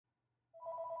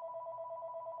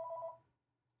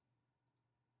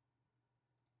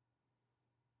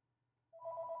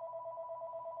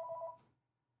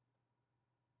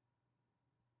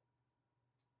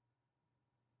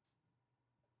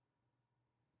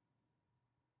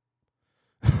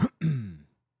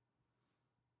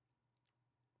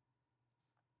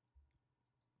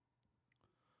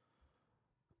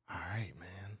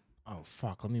Oh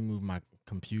fuck, let me move my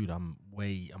computer. I'm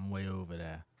way over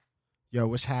there. Yo,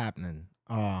 what's happening?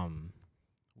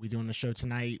 We doing the show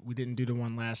tonight. We didn't do the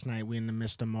one last night. We in the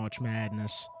midst of March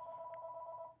Madness.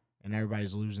 And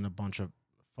everybody's losing a bunch of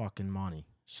fucking money.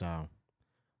 So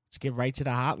let's get right to the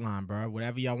hotline, bro.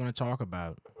 Whatever y'all want to talk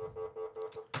about.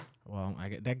 Well,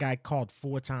 that guy called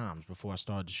 4 times before I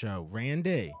started the show.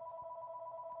 Randy.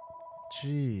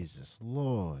 Jesus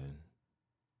Lord.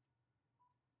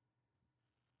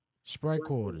 Sprite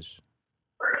quarters.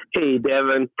 Hey,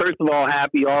 Devin. First of all,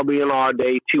 happy All Being Our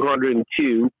Day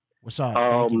 202. What's up?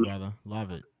 Thank you, brother.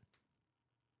 Love it.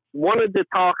 Wanted to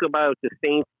talk about the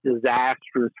Saints'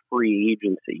 disastrous free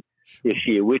agency this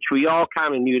year, which we all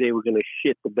kind of knew they were going to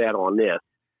shit the bed on this.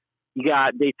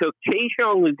 They took Chase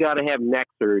Young, who's got to have neck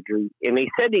surgery, and they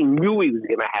said they knew he was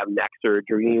going to have neck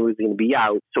surgery and he was going to be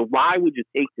out. So why would you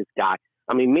take this guy?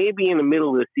 I mean, maybe in the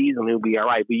middle of the season he'll be all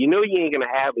right, but you know you ain't going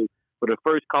to have him for the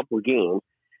first couple of games.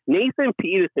 Nathan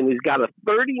Peterson has got a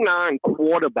 39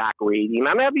 quarterback rating.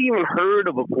 I never even heard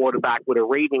of a quarterback with a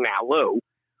rating that low.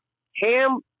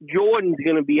 Cam Jordan's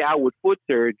going to be out with foot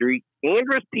surgery.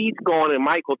 Andrus Pete's gone and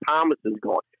Michael Thomas is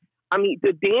gone. I mean,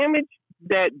 the damage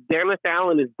that Dennis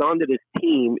Allen has done to this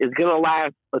team is going to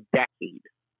last a decade.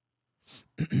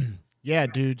 Yeah,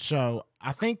 dude. So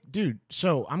I think,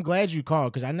 I'm glad you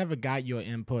called because I never got your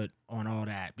input on all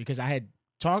that because I had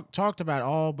talked about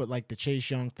all but like the Chase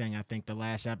Young thing, I think the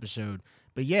last episode.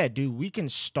 But yeah, dude, we can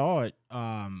start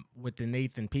with the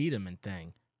Nathan Peterman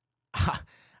thing.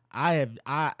 I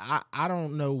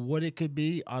don't know what it could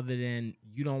be other than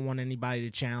you don't want anybody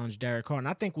to challenge Derek Carr. And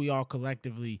I think we all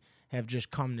collectively have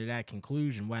just come to that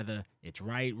conclusion, whether it's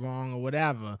right, wrong, or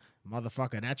whatever.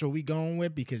 Motherfucker, that's what we going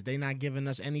with because they not giving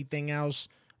us anything else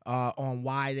on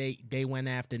why they went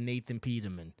after Nathan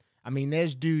Peterman. I mean,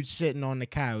 there's dudes sitting on the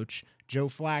couch. Joe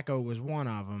Flacco was one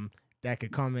of them that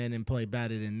could come in and play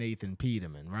better than Nathan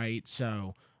Peterman, right?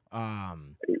 So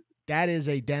that is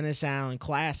a Dennis Allen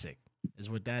classic is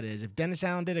what that is. If Dennis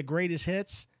Allen did a greatest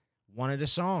hits, one of the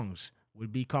songs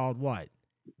would be called what?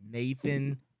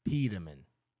 Nathan Peterman.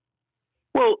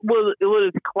 Well,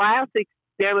 it's classic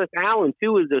Dennis Allen,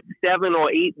 too, is a 7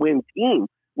 or 8 win team,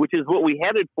 which is what we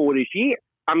headed for this year.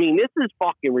 I mean, this is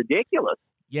fucking ridiculous.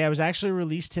 Yeah, it was actually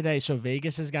released today. So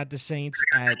Vegas has got the Saints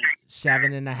at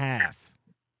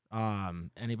 7.5.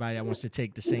 Anybody that wants to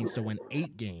take the Saints to win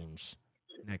 8 games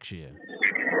next year.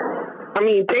 I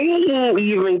mean, they ain't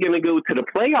even going to go to the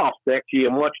playoffs next year,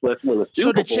 much less win a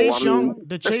Super Bowl. So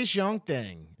the Chase Young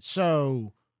thing.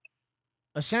 So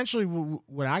essentially,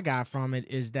 what I got from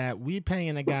it is that we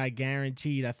paying a guy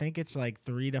guaranteed. I think it's like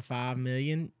 $3 to $5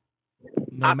 million.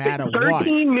 No matter what,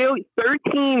 13 million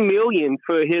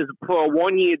for a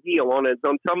 1-year deal on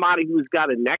somebody who's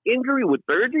got a neck injury with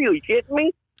surgery. Are you kidding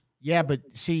me? Yeah, but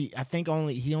see, I think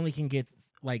he only can get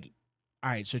like,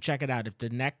 all right. So check it out. If the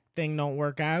neck thing don't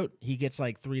work out, he gets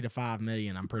like $3 to $5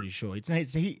 million. I'm pretty sure.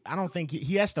 I don't think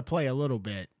he has to play a little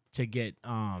bit to get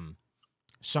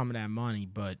some of that money.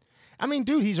 But I mean,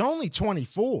 dude, he's only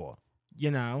 24. You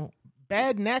know,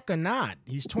 bad neck or not,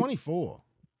 he's 24.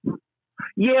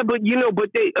 Yeah, but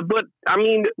I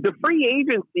mean, the free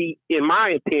agency, in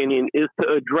my opinion, is to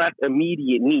address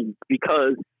immediate needs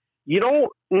because you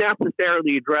don't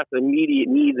necessarily address immediate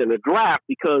needs in a draft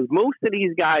because most of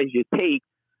these guys you take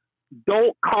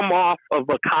don't come off of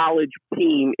a college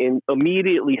team and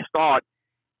immediately start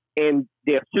and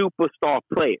they're superstar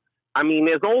players. I mean,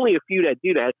 there's only a few that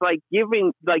do that. It's like you're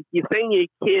sending your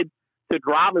kid to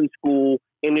driving school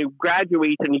and he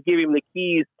graduates and you give him the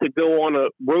keys to go on a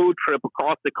road trip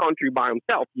across the country by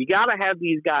himself. You got to have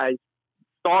these guys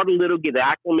start a little, get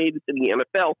acclimated to the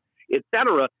NFL,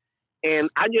 etc. And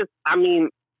I mean,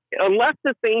 unless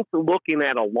the Saints are looking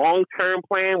at a long-term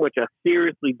plan, which I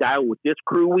seriously doubt with this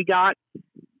crew we got,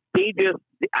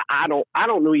 I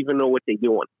don't even know what they're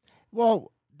doing.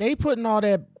 Well, they putting all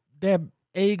their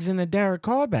eggs in the Derek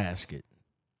Carr basket.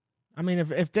 I mean,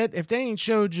 if they ain't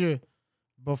showed you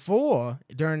before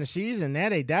during the season, that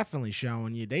they definitely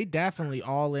showing you. They definitely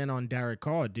all in on Derek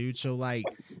Carr, dude. So like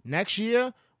next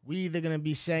year, we either gonna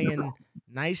be saying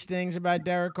nice things about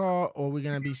Derek Carr or we're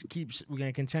gonna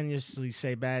continuously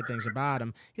say bad things about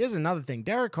him. Here's another thing: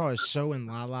 Derek Carr is so in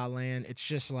la la land. It's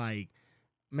just like,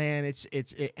 man,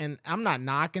 and I'm not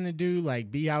knocking the dude.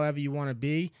 Like, be however you want to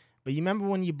be. But you remember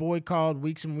when your boy called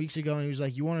weeks and weeks ago and he was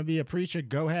like, "You want to be a preacher?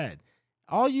 Go ahead."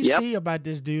 All you see about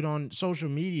this dude on social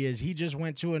media is he just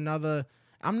went to another.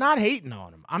 I'm not hating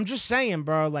on him. I'm just saying,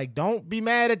 bro, like, don't be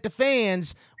mad at the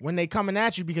fans when they coming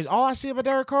at you because all I see about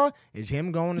Derek Carr is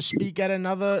him going to speak at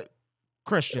another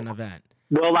Christian event.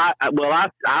 I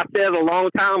said a long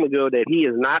time ago that he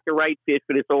is not the right fit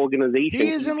for this organization. He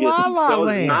is in La La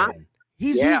Land.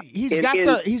 He's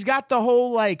got the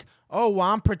whole like, oh, well,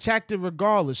 I'm protected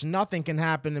regardless. Nothing can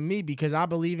happen to me because I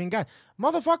believe in God.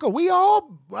 Motherfucker,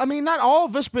 not all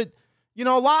of us, but a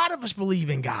lot of us believe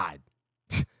in God.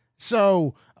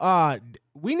 So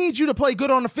we need you to play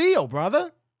good on the field,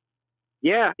 brother.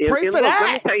 Yeah. Pray for that.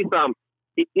 Let me tell you something.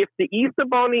 If the Easter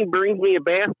Bunny brings me a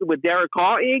basket with Derek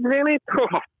Carr eggs in it,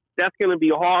 that's going to be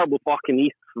a horrible fucking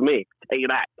Easter for me. I'll tell you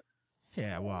that.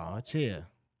 Yeah, well, it's here.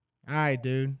 All right,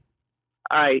 dude.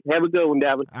 All right. Have a good one,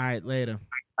 Devin. All right, later.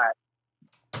 All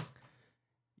right.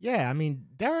 Yeah, I mean,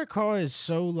 Derek Carr is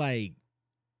so, like,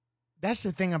 that's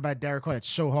the thing about Derek Carr that's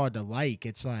so hard to like.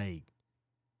 It's like,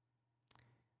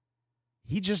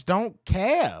 he just don't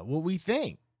care what we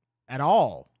think at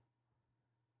all.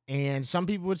 And some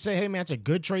people would say, hey, man, it's a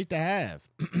good trait to have.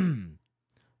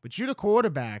 But you're the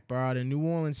quarterback, bro, the New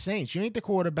Orleans Saints. You ain't the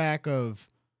quarterback of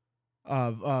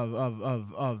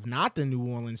not the New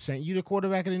Orleans Saints. You're the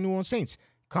quarterback of the New Orleans Saints,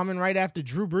 coming right after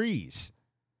Drew Brees.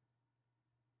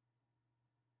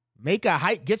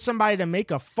 Get somebody to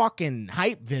make a fucking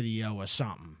hype video or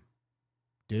something.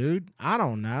 Dude, I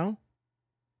don't know.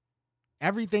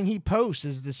 Everything he posts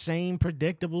is the same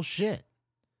predictable shit.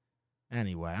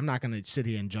 Anyway, I'm not going to sit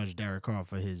here and judge Derek Carr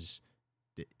for his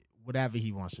whatever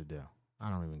he wants to do. I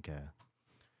don't even care.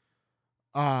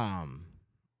 But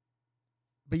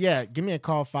yeah, give me a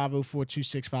call,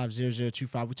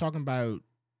 504-265-0025. We're talking about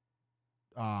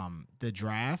the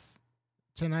draft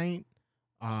tonight.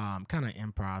 Kind of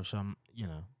improv, so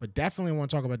but definitely want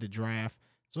to talk about the draft.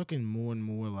 It's looking more and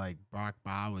more like Brock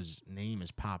Bowers' name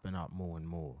is popping up more and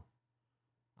more.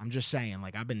 I'm just saying,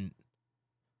 like, I've been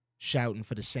shouting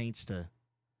for the Saints to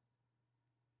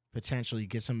potentially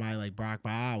get somebody like Brock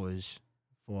Bowers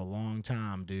for a long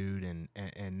time, dude. And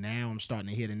now I'm starting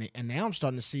to hear and now I'm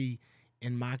starting to see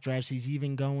in mock drafts he's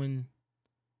even going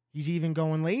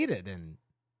later than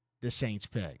the Saints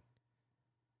pick.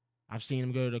 I've seen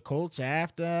him go to the Colts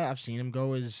after. I've seen him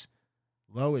go as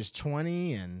low as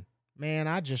 20. And man,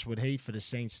 I just would hate for the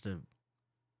Saints to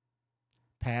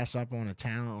pass up on a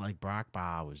talent like Brock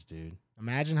Bowers, dude.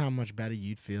 Imagine how much better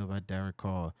you'd feel about Derek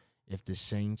Carr if the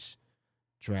Saints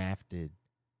drafted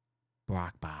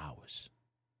Brock Bowers.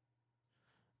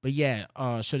 But yeah,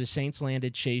 so the Saints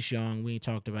landed Chase Young. We ain't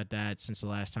talked about that since the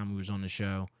last time we was on the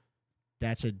show.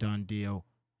 That's a done deal.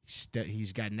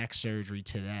 He's got neck surgery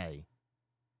today.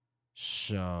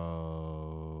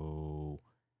 So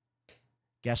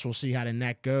guess we'll see how the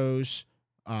neck goes.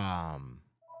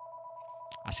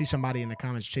 I see somebody in the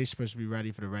comments, Chase is supposed to be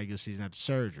ready for the regular season after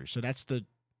surgery. So that's what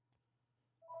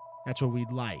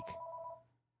we'd like.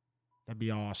 That'd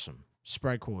be awesome.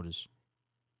 Spread quarters.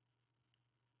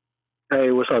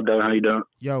 Hey, what's up, Devin? How you doing?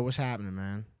 Yo, what's happening,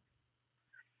 man?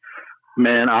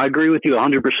 Man, I agree with you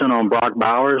 100% on Brock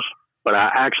Bowers, but I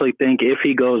actually think if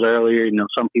he goes earlier,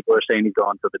 some people are saying he's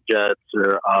going to the Jets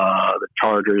or the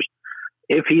Chargers.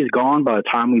 If he's gone by the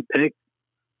time we pick,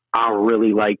 I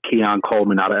really like Keon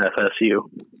Coleman out of FSU.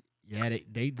 Yeah,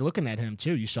 they looking at him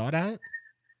too. You saw that?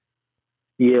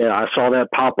 Yeah, I saw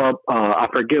that pop up. I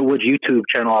forget which YouTube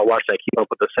channel I watched that keep up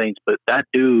with the Saints, but that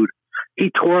dude, he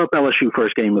tore up LSU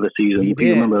first game of the season. He if did.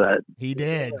 You remember that? He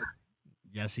did.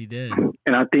 Yes, he did.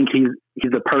 And I think he's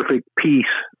the perfect piece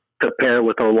to pair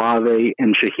with Olave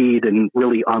and Shaheed and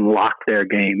really unlock their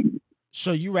game.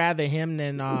 So you rather him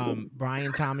than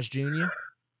Brian Thomas Jr.?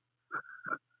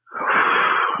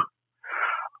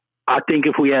 I think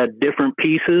if we had different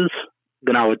pieces,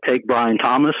 then I would take Brian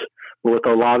Thomas. But with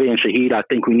Olave and Shaheed, I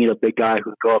think we need a big guy who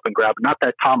can go up and grab it. Not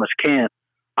that Thomas can't.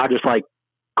 I just like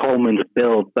Coleman's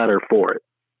build better for it.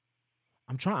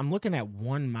 I'm looking at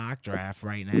one mock draft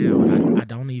right now, and I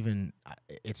don't even.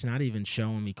 It's not even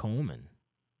showing me Coleman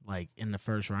like in the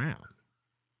first round,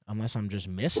 unless I'm just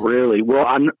missing. Really? Well,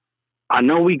 I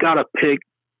know we got a pick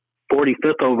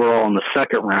 45th overall in the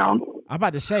second round. I'm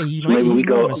about to say he's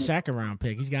more of a second round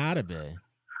pick. He's got to be.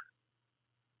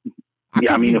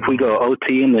 I mean, if we go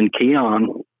OT and then Keon.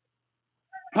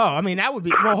 Oh, I mean, that would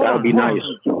be. Well, hold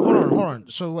on.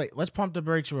 So wait, let's pump the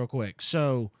brakes real quick.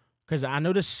 So, because I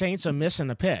know the Saints are missing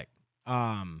a pick.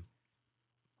 I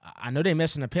know they're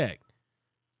missing a pick.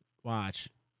 Watch.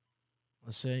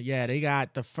 Let's see. Yeah, they got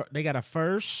a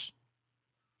first.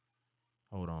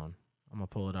 Hold on. I'm gonna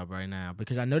pull it up right now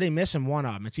because I know they're missing one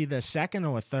of them. It's either a second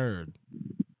or a third.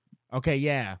 Okay,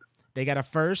 yeah. They got a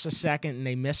first, a second, and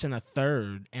they missing a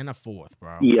third and a fourth,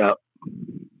 bro. Yeah.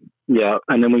 Yeah.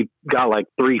 And then we got like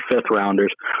 3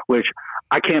 fifth-rounders, which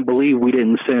I can't believe we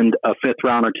didn't send a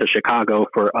fifth-rounder to Chicago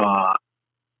for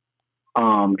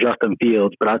Justin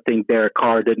Fields, but I think Derek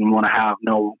Carr didn't want to have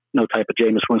no type of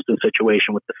Jameis Winston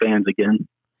situation with the fans again.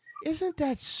 Isn't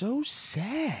that so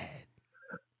sad?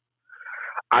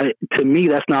 To me,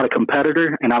 that's not a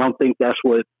competitor, and I don't think that's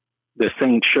what the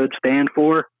Saints should stand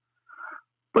for.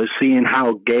 But seeing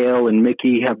how Gale and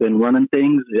Mickey have been running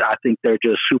things, I think they're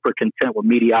just super content with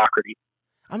mediocrity.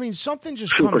 I mean, something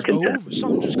just comes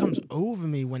over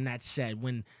me when that's said.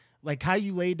 When, like, how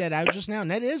you laid that out just now,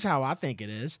 and that is how I think it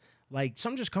is. Like,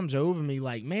 something just comes over me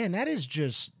like, man, that's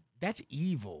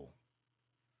evil.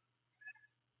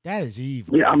 That is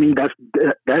evil. Yeah, I mean, that's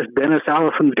Dennis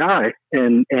Allison's guy.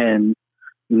 And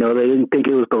they didn't think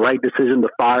it was the right decision to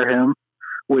fire him,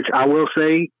 which I will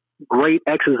say, great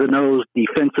X's and O's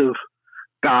defensive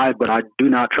guy, but I do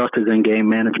not trust his in-game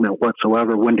management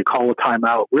whatsoever when to call a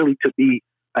timeout, really to be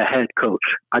a head coach.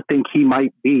 I think he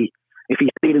might be, if he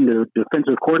stayed in the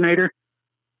defensive coordinator,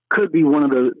 could be one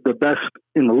of the best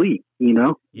in the league,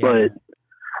 Yeah. But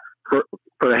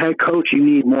for the head coach, you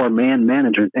need more man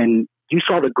management. And you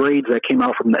saw the grades that came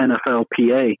out from the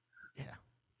NFLPA. Yeah.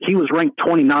 He was ranked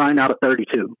 29 out of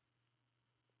 32.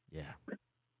 Yeah.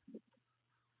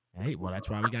 Hey, well, that's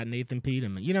why we got Nathan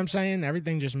Peterman. You know what I'm saying?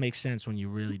 Everything just makes sense when you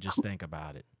really just think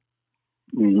about it.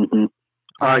 Mm-hmm.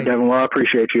 All right, Devin. Well, I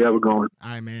appreciate you. Have a good one.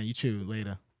 All right, man. You too.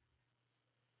 Later.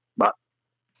 Bye.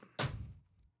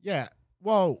 Yeah.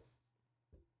 Well,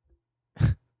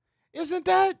 isn't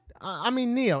that,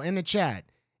 Neil in the chat,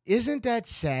 isn't that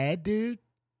sad, dude?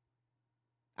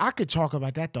 I could talk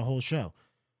about that the whole show.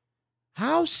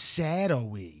 How sad are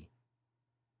we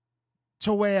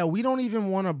to where we don't even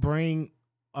want to bring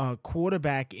a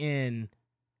quarterback in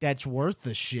that's worth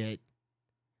the shit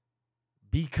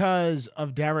because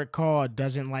of Derek Carr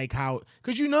doesn't like how,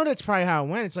 because that's probably how it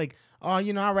went. It's like,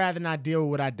 I'd rather not deal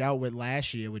with what I dealt with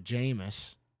last year with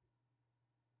Jameis.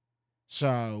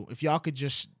 So if y'all could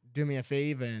just do me a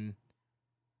favor and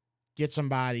get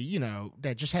somebody,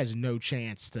 that just has no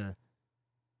chance to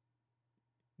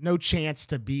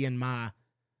be in my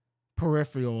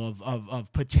peripheral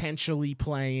of potentially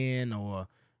playing, or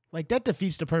like, that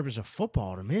defeats the purpose of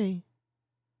football to me.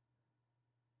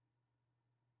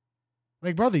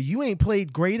 Like, brother, you ain't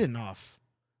played great enough.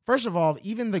 First of all,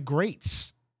 even the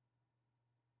greats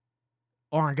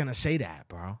aren't going to say that,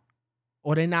 bro.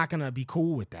 Or they're not going to be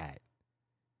cool with that.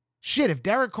 Shit, if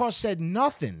Derek Carr said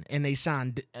nothing and they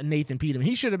signed Nathan Peterman,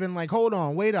 he should have been like, hold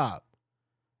on, wait up.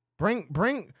 Bring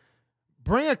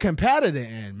a competitor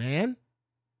in, man.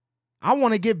 I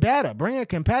want to get better. Bring a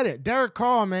competitor. Derek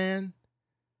Carr, man.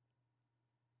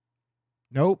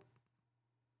 Nope.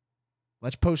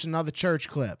 Let's post another church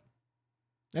clip.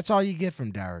 That's all you get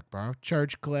from Derek, bro.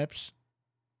 Church clips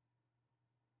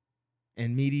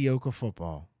and mediocre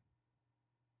football.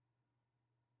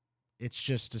 It's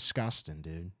just disgusting,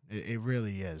 dude. It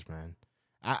really is, man.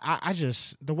 I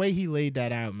just, the way he laid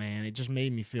that out, man, it just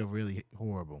made me feel really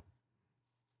horrible.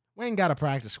 We ain't got a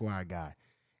practice squad guy.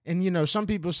 And, some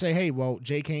people say, hey, well,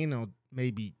 Jake Hayne will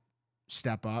maybe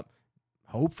step up.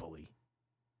 Hopefully.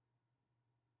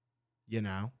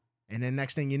 And then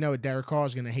next thing you know, Derek Carr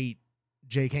is going to hate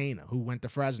Jake Hayne, who went to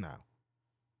Fresno.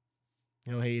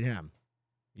 He'll hate him.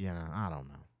 I don't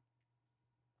know.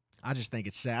 I just think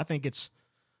it's sad. I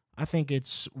think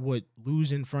it's what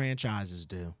losing franchises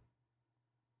do.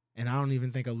 And I don't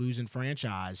even think a losing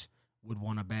franchise would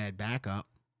want a bad backup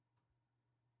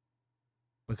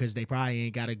because they probably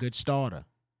ain't got a good starter.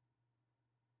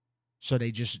 So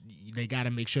they got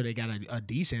to make sure they got a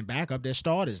decent backup. Their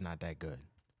starter's not that good.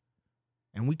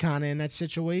 And we kind of in that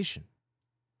situation.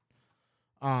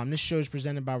 This show is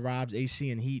presented by Rob's AC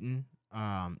and Heating.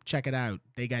 Check it out.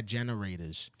 They got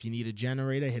generators. If you need a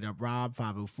generator, hit up Rob,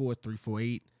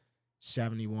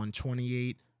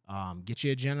 504-348-7128. Get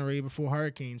you a generator before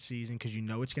hurricane season because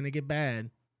it's going to get bad.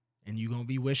 And you're going to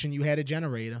be wishing you had a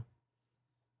generator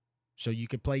so you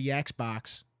could play your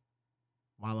Xbox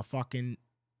while a fucking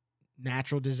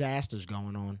natural disaster's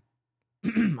going on.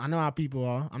 I know how people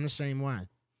are. I'm the same way.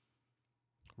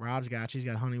 Rob's got you. He's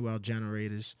got Honeywell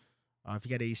generators. If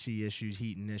you got AC issues,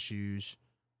 heating issues,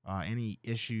 any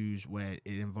issues where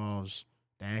it involves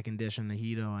the air conditioner, the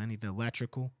heater, or anything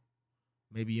electrical,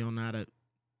 maybe you don't know how to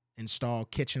install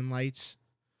kitchen lights.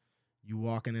 You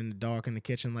walking in the dark in the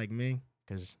kitchen like me,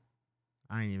 because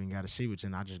I ain't even got to see what's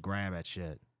in. I just grab that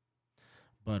shit.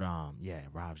 But,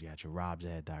 Rob's got you.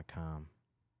 robsad.com.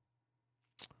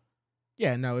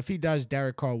 Yeah, no, if he does,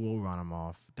 Derek Carr will run him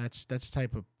off. That's the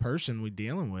type of person we're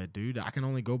dealing with, dude. I can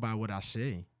only go by what I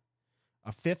see.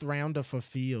 A fifth rounder for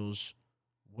Fields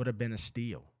would have been a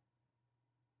steal.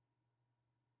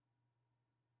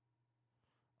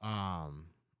 I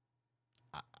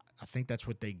think that's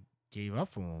what they gave up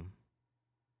for him.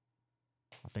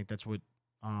 I think that's what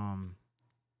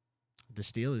the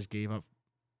Steelers gave up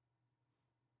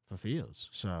for Fields.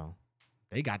 So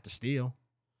they got the steal.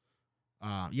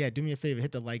 Yeah, do me a favor,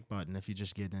 hit the like button if you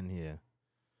just get in here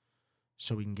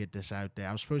so we can get this out there.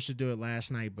 I was supposed to do it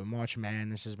last night, but March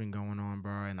Madness has been going on,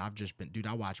 bro, and I've just been, dude,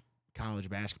 I watched college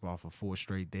basketball for 4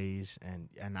 straight days,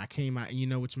 and I came out, and you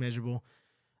know what's miserable?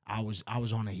 I was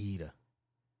on a heater.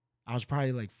 I was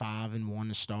probably like 5-1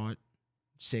 to start,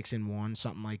 6-1,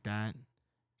 something like that,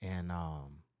 and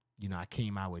you know, I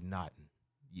came out with nothing.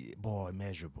 Yeah, boy,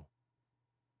 miserable.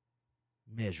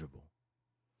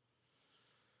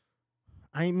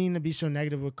 I ain't mean to be so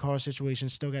negative with car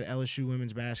situations. Still got LSU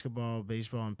women's basketball,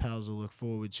 baseball, and Pels to look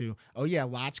forward to. Oh, yeah,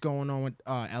 lots going on with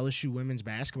LSU women's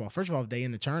basketball. First of all, they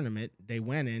in the tournament. They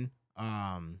went in.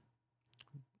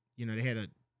 You know, they had a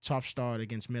tough start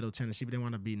against Middle Tennessee, but they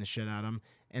wound up beating the shit out of them.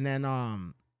 And then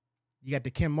you got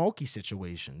the Kim Mulkey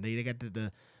situation. They got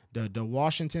the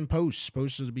Washington Post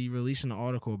supposed to be releasing an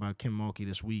article about Kim Mulkey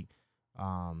this week.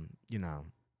 You know,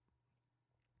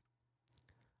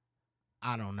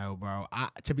 I don't know, bro.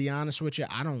 To be honest with you,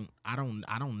 I don't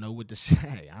know what to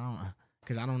say.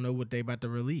 Because I don't know what they about to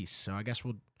release. So I guess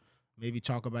we'll maybe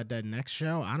talk about that next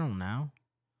show. I don't know.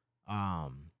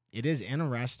 It is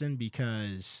interesting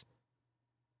because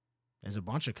there's a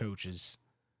bunch of coaches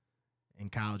in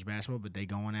college basketball, but they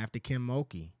going after Kim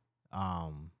Mulkey.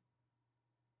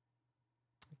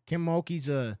 Kim Mulkey's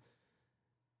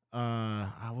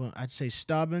I'd say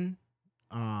stubborn,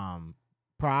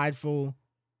 prideful,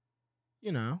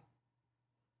 you know,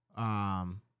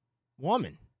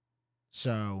 woman.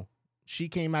 So she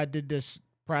came out, did this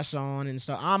press on and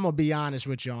stuff. I'm going to be honest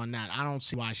with you on that. I don't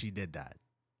see why she did that.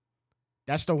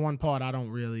 That's the one part I didn't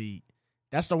really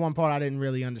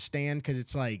understand, because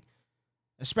it's like,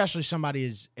 especially somebody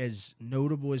as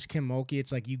notable as Kim Mulkey,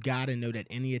 it's like you got to know that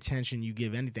any attention you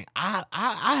give anything. I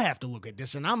have to look at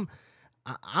this, and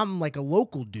I'm like a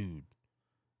local dude.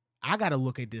 I got to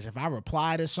look at this. If I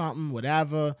reply to something,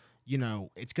 whatever, you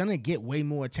know, it's going to get way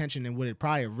more attention than what it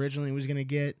probably originally was going to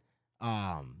get.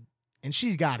 And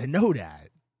she's got to know that.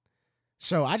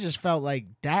 So I just felt like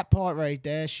that part right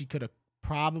there, she could have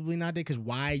probably not did, because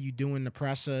why are you doing the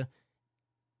presser,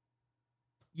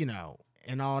 you know,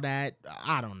 and all that?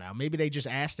 I don't know. Maybe they just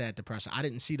asked that at the presser. I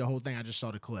didn't see the whole thing. I just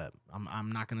saw the clip.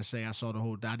 I'm not going to say I saw the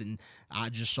whole thing. I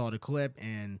just saw the clip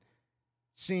and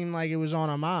seemed like it was on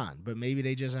her mind, but maybe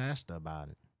they just asked her about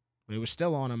it. But it was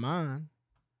still on her mind.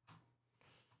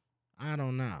 I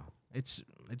don't know. It's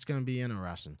going to be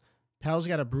interesting. Pels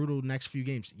got a brutal next few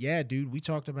games. Yeah, dude, we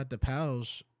talked about the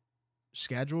Pels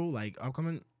schedule, like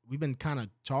upcoming. We've been kind of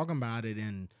talking about it,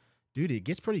 and dude, it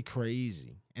gets pretty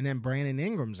crazy. And then Brandon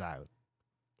Ingram's out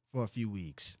for a few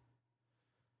weeks.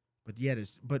 But yeah,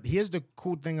 but here's the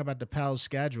cool thing about the Pels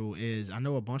schedule is I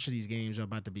know a bunch of these games are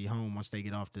about to be home once they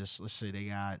get off this. Let's say they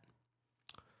got,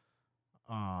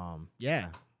 yeah,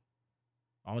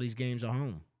 all these games are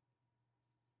home.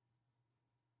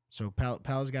 So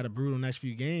Pels got a brutal next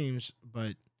few games,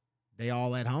 but they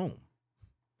all at home.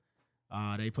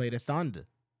 They play the Thunder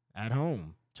at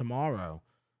home tomorrow.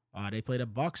 They play the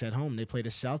Bucks at home. They play the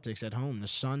Celtics at home. The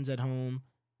Suns at home.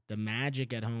 The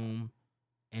Magic at home.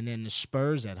 And then the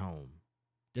Spurs at home.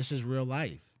 This is real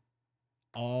life.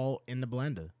 All in the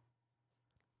blender.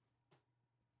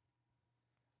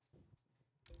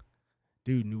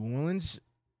 Dude, New Orleans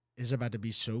is about to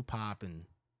be so popping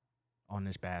on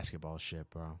this basketball shit,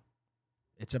 bro.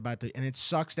 It's about to, and it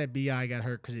sucks that B.I. got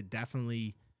hurt, because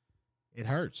it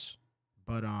hurts.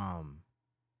 But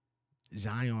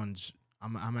Zion's,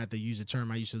 I'm going to have to use a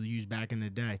term I used to use back in the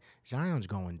day. Zion's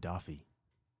going Duffy.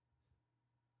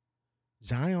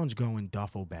 Zion's going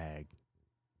duffel bag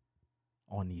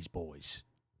on these boys.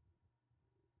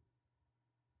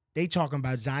 They talking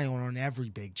about Zion on every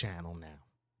big channel now.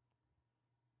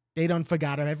 They done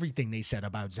forgot everything they said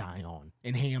about Zion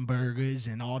and hamburgers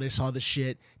and all this other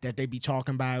shit that they be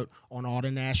talking about on all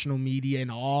the national media and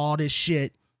all this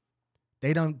shit.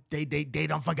 They done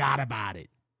forgot about it.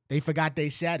 They forgot they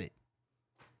said it.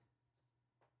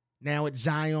 Now it's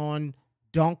Zion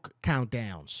dunk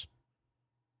countdowns.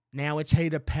 Now it's, hey,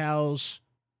 the Pels.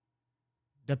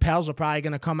 The Pels are probably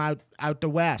going to come out the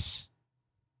West.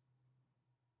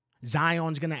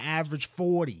 Zion's going to average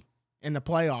 40 in the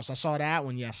playoffs. I saw that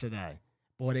one yesterday.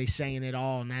 Boy, they saying it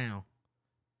all now.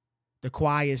 The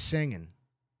choir is singing.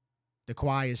 The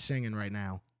choir is singing right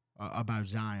now about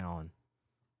Zion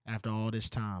after all this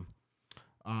time.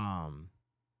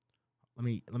 Let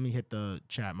me hit the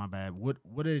chat, my bad. What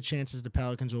are the chances the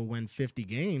Pelicans will win 50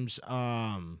 games?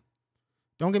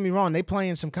 Don't get me wrong, they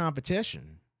playing some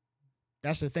competition.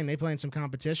 That's the thing. They playing some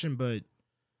competition, but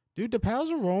Dude, the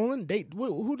Pels are rolling.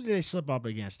 Who did they slip up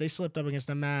against? They slipped up against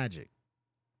the Magic.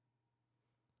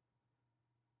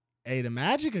 Hey, the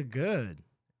Magic are good.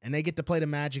 And they get to play the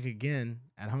Magic again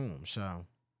at home. So,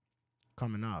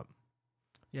 coming up.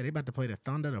 Yeah, they about to play the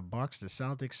Thunder, the Bucks, the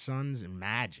Celtics, Suns, and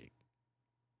Magic.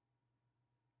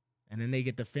 And then they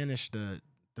get to finish the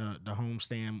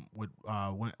homestand with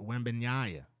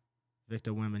Wembanyama,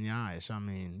 Victor Wembanyama. So, I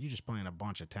mean, you just playing a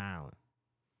bunch of talent.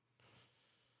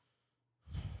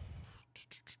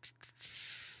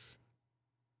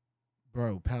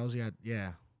 Bro, Pels got,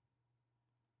 yeah.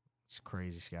 It's a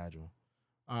crazy schedule.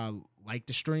 Like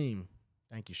the stream.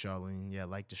 Thank you, Charlene. Yeah,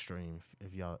 like the stream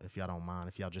if y'all don't mind.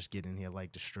 If y'all just get in here,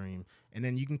 like the stream. And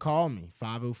then you can call me,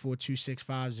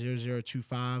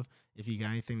 504-265-0025 if you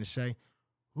got anything to say.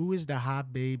 Who is the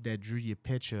hot babe that drew your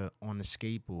picture on the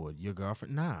skateboard? Your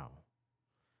girlfriend? No.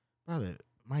 Brother,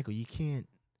 Michael, you can't.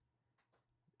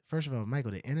 First of all,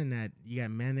 Michael, the internet, you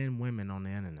got men and women on the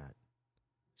internet.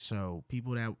 So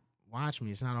people that watch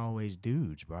me, it's not always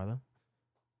dudes, brother.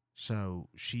 So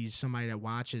she's somebody that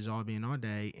watches All Being All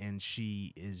Day, and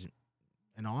she is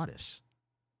an artist.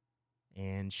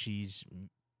 And she's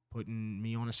putting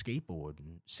me on a skateboard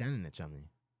and sending it to me.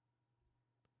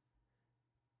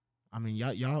 I mean,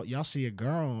 y'all see a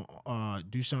girl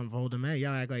do something for Holden May,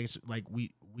 y'all act like it's like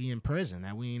we in prison,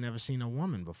 that we ain't never seen a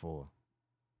woman before.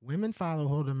 Women follow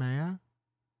Holden May.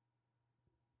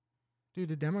 Dude,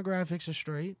 the demographics are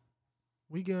straight.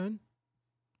 We good.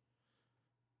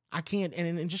 I can't,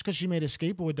 and just because she made a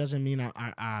skateboard doesn't mean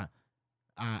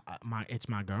it's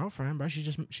my girlfriend, bro.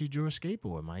 She drew a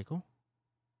skateboard, Michael.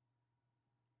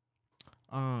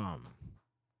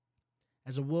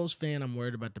 As a Wolves fan, I'm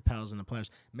worried about the Pels and the playoffs.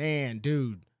 Man,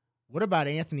 dude, what about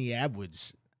Anthony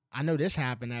Edwards? I know this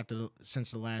happened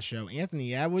since the last show.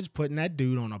 Anthony Edwards putting that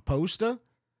dude on a poster.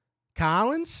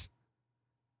 Collins.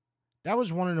 That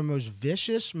was one of the most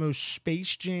vicious, most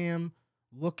Space Jam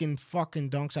looking fucking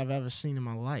dunks I've ever seen in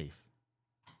my life.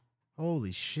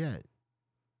 Holy shit.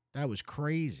 That was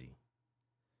crazy.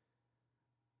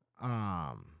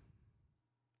 The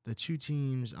two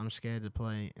teams I'm scared to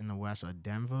play in the West are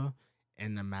Denver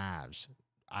and the Mavs.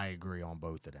 I agree on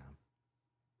both of them.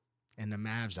 And the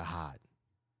Mavs are hot.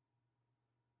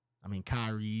 I mean,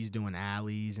 Kyrie's doing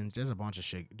alleys and there's a bunch of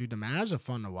shit. Dude, the Mavs are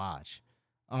fun to watch.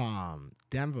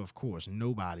 Denver, of course,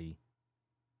 nobody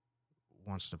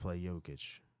wants to play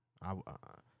Jokic. I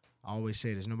always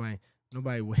say this. Nobody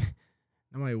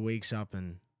wakes up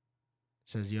and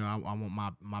says, "Yo, I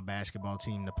want my basketball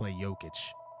team to play Jokic."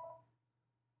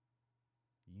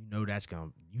 You know that's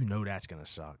gonna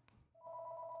suck.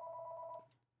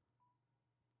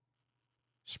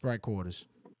 Sprite quarters.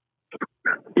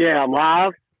 Yeah, I'm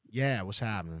live. Yeah, what's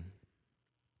happening?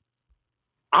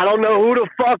 I don't know who the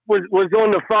fuck was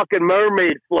on the fucking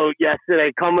mermaid float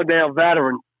yesterday coming down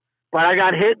Veterans. But I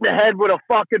got hit in the head with a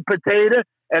fucking potato,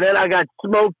 and then I got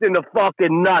smoked in the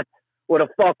fucking nuts with a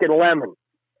fucking lemon.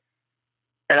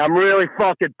 And I'm really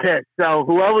fucking pissed. So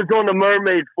whoever's on the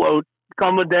mermaid float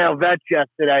coming down Vets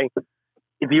yesterday,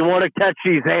 if you want to catch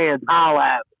these hands, holla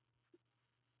at me.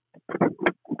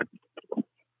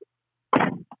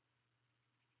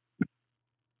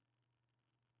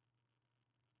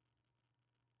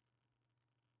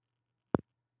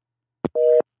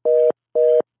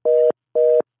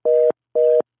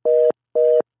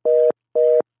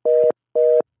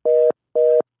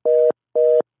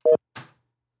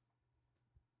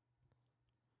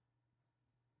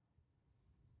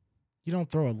 You don't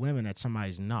throw a lemon at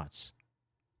somebody's nuts.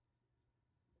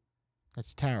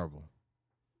 That's terrible.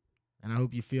 And I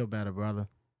hope you feel better, brother.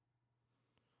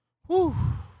 Whew.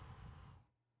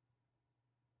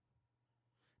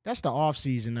 That's the off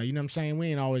season, though. You know what I'm saying? We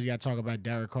ain't always got to talk about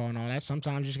Derek Carr and all that.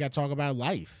 Sometimes you just got to talk about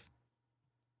life.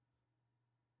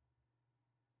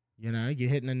 You know, you get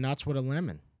hit in the nuts with a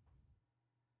lemon.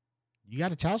 You got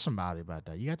to tell somebody about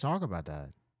that. You got to talk about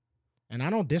that. And I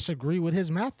don't disagree with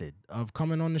his method of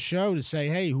coming on the show to say,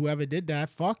 hey, whoever did that,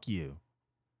 fuck you.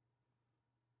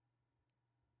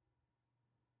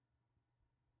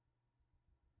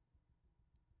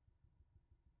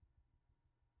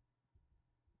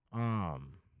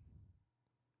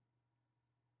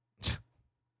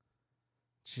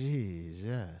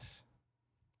 Jesus.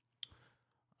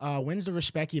 When's the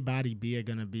Respect Your Body beer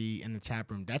going to be in the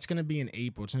tap room? That's going to be in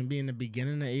April. It's going to be in the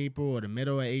beginning of April or the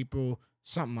middle of April,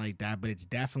 something like that, but it's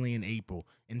definitely in April.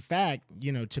 In fact,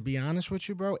 you know, to be honest with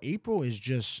you, bro, April is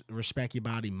just Respect Your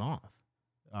Body month.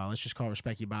 Let's just call it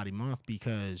Respect Your Body month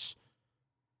because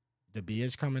the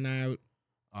beer's coming out.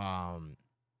 I'm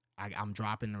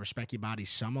dropping the Respect Your Body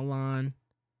summer line.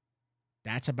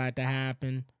 That's about to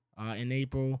happen in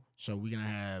April. So we're going to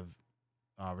have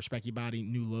Respect Your Body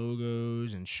new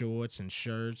logos and shorts and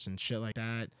shirts and shit like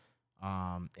that.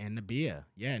 And the beer.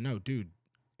 Yeah, no, dude.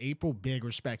 April, big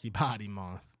Respect Your Body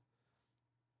month.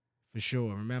 For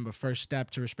sure. Remember, first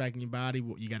step to respecting your body,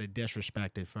 you got to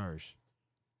disrespect it first.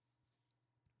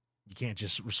 You can't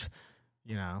just,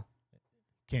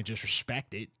 can't just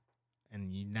respect it,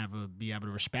 and you never be able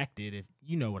to respect it if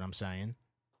you know what I'm saying.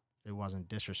 If it wasn't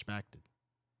disrespected.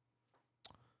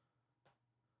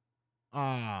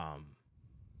 That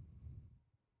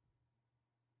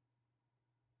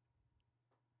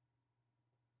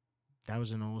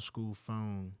was an old school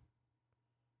phone.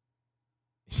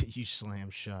 You slam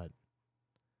shut.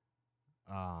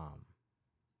 My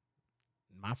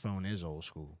phone is old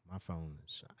school. My phone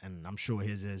is, and I'm sure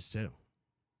his is too.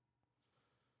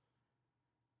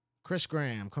 Chris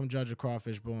Graham, come judge a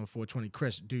crawfish bowl in 420.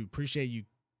 Chris, dude, appreciate you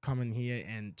coming here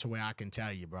and to where I can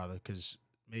tell you, brother, because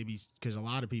a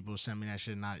lot of people send me that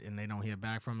shit and they don't hear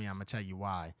back from me. I'm gonna tell you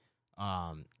why.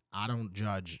 I don't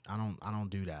judge. I don't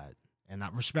do that, and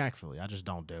not respectfully. I just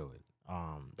don't do it.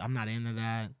 I'm not into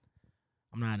that.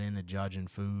 I'm not into judging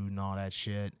food and all that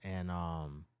shit. And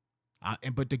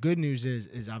but the good news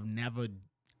is I've never.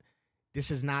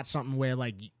 This is not something where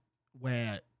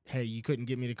hey, you couldn't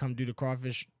get me to come do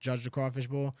judge the crawfish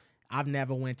bowl. I've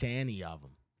never went to any of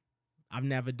them. I've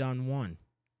never done one.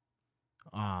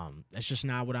 That's just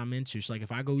not what I'm into. So like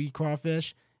if I go eat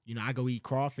crawfish, I go eat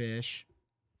crawfish.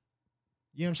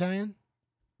 You know what I'm saying?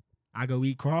 I go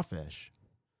eat crawfish.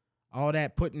 All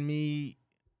that putting me,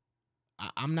 I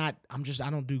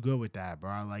don't do good with that,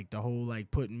 bro. Like the whole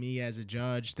like putting me as a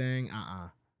judge thing.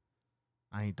 I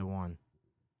ain't the one.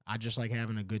 I just like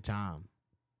having a good time.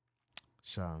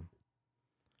 So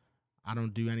I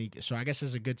don't do any. So I guess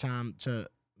it's a good time to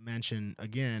mention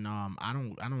again. I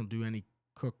don't do any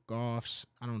cook-offs.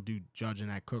 I don't do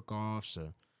judging at cook-offs.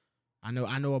 Or I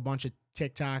know a bunch of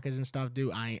TikTokers and stuff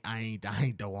do. I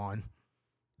ain't the one.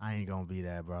 I ain't gonna be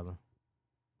that, brother.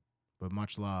 But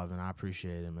much love, and I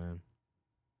appreciate it, man.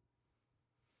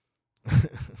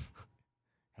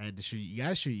 Had to shoot. You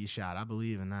gotta shoot your shot. I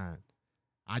believe in that.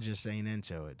 I just ain't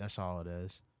into it. That's all it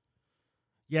is.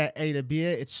 Yeah, hey, the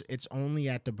beer, it's only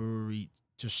at the brewery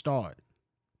to start.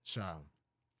 So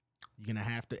you're gonna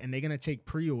have to, and they're gonna take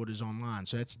pre-orders online.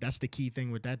 So that's the key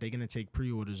thing with that. They're gonna take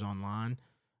pre-orders online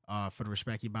for the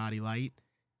Respect Your Body Light.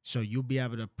 So you'll be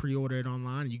able to pre-order it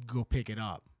online. And you can go pick it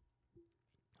up.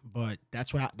 But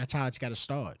that's how it's got to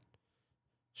start.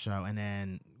 So and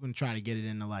then we're gonna try to get it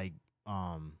into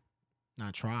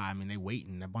not try. I mean, they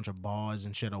waiting. A bunch of bars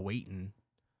and shit are waiting.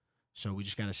 So we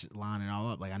just got to line it all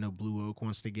up. Like, I know Blue Oak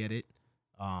wants to get it.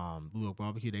 Blue Oak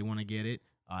Barbecue, they want to get it.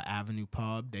 Avenue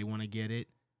Pub, they want to get it.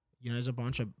 There's a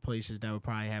bunch of places that would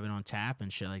probably have it on tap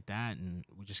and shit like that. And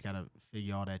we just got to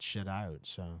figure all that shit out.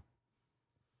 So,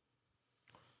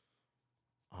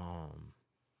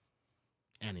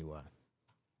 anyway.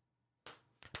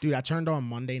 Dude, I turned on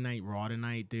Monday Night Raw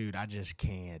tonight. Dude, I just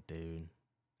can't, dude.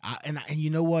 And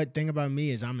you know what? Thing about me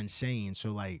is I'm insane.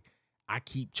 So, like, I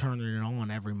keep turning it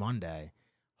on every Monday,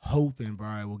 hoping,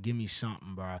 bro, it will give me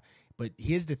something, bro. But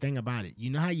here's the thing about it. You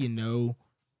know how you know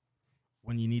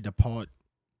when you need to part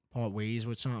ways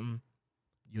with something?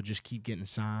 You'll just keep getting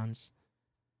signs.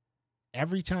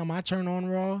 Every time I turn on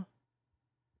Raw,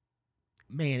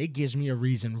 man, it gives me a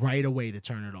reason right away to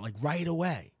turn it on. Like, right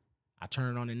away. I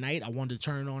turn it on at night. I wanted to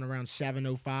turn it on around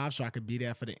 7:05 so I could be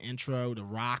there for the intro. The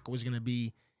Rock was going to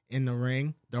be in the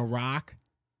ring. The Rock.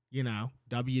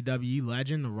 WWE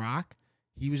legend, The Rock,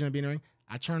 he was going to be in the ring.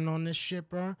 I turned on this shit,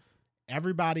 bro.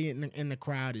 Everybody in the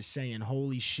crowd is saying,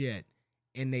 holy shit,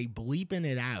 and they bleeping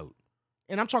it out.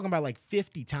 And I'm talking about like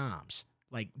 50 times.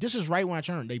 Like, this is right when I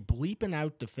turned. They bleeping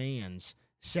out the fans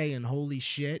saying, holy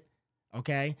shit,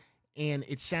 okay? And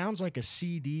it sounds like a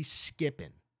CD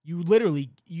skipping. You literally,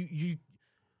 it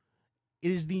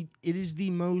is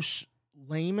the most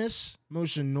lamest,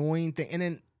 most annoying thing. And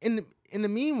then in the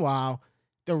meanwhile,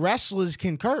 the wrestlers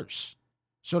can curse.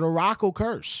 So The Rock will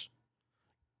curse.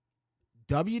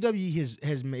 WWE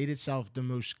has made itself the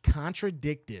most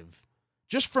contradictive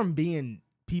just from being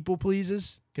people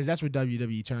pleasers, because that's what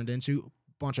WWE turned into, a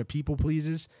bunch of people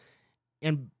pleasers.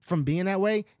 And from being that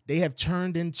way, they have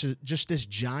turned into just this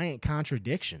giant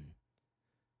contradiction.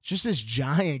 Just this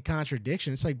giant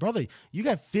contradiction. It's like, brother, you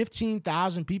got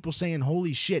 15,000 people saying,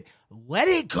 holy shit, let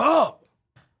it go.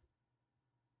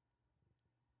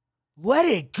 Let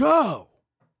it go.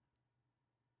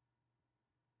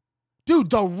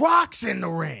 Dude, The Rock's in the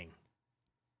ring.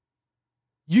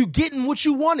 You getting what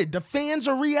you wanted. The fans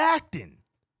are reacting.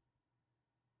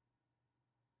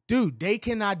 Dude, they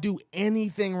cannot do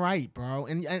anything right, bro.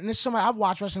 And this is somebody I've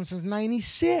watched wrestling since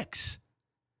 96.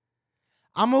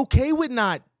 I'm okay with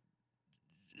not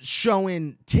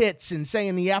showing tits and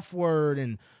saying the F word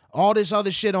and all this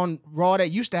other shit on Raw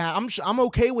that used to happen. I'm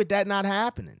okay with that not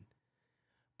happening.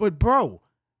 But bro,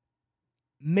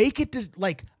 make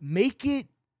it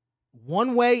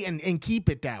one way and keep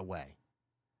it that way.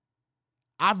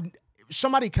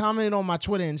 Somebody commented on my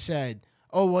Twitter and said,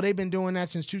 "Oh, well, they've been doing that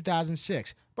since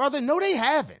 2006." Brother, no, they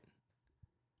haven't.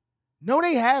 No,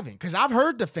 they haven't, because I've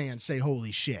heard the fans say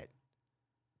holy shit.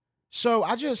 So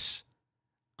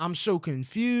I'm so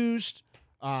confused.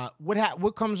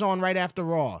 What comes on right after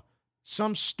Raw?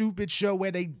 Some stupid show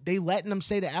where they letting them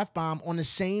say the F-bomb on the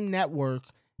same network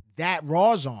that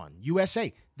Raw's on,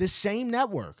 USA. The same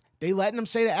network. They letting them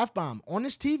say the F-bomb on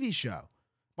this TV show.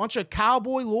 Bunch of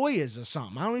cowboy lawyers or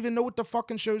something. I don't even know what the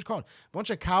fucking show's called. Bunch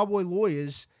of cowboy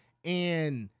lawyers,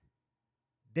 and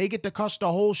they get to cuss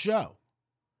the whole show.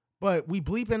 But we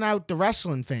bleeping out the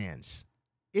wrestling fans.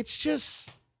 It's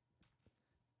just...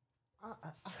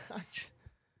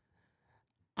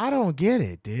 I don't get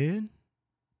it, dude.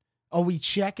 Are we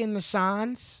checking the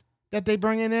signs that they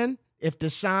bringing in? If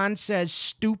the sign says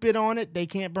stupid on it, they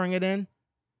can't bring it in?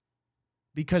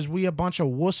 Because we a bunch of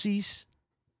wussies?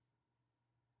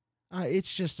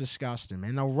 It's just disgusting,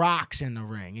 man. The Rock's in the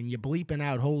ring, and you're bleeping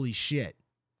out holy shit.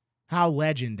 How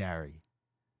legendary.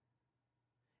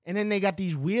 And then they got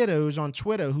these weirdos on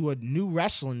Twitter who are new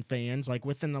wrestling fans, like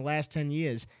within the last 10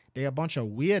 years. They're a bunch of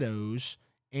weirdos,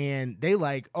 and they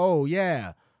like, oh,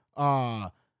 yeah,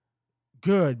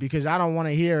 good, because I don't want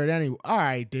to hear it anyway. All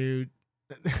right, dude.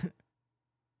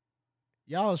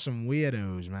 Y'all are some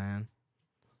weirdos, man.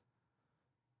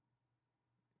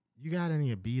 You got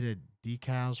any Abita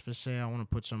decals for sale? I want to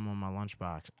put some on my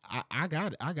lunchbox. I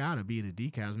got Abita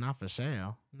decals, not for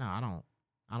sale. No, I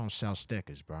don't sell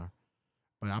stickers, bro.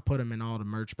 But I put them in all the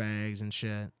merch bags and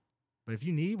shit. But if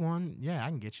you need one, yeah, I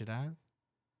can get you that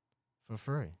for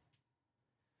free.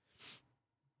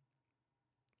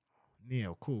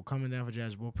 Neil, cool. Coming down for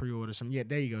Jazz, we'll pre-order some. Yeah,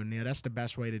 there you go, Neil. That's the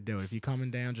best way to do it. If you're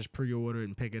coming down, just pre-order it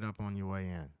and pick it up on your way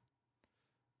in.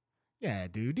 Yeah,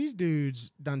 dude. These dudes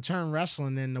done turn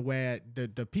wrestling into where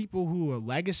the people who are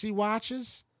legacy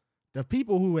watchers, the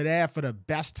people who were there for the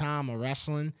best time of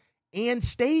wrestling and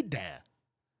stayed there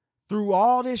through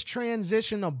all this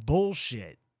transition of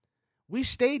bullshit. We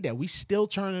stayed there. We still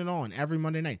turn it on every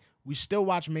Monday night. We still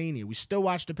watch Mania. We still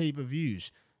watch the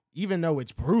pay-per-views, even though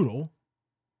it's brutal.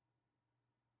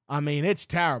 I mean, it's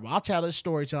terrible. I'll tell this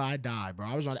story till I die, bro.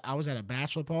 I was at a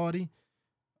bachelor party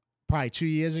probably 2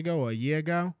 years ago or a year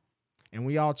ago, and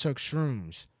we all took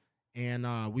shrooms, and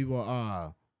we were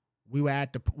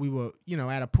at a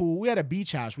pool. We had a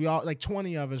beach house. We all, like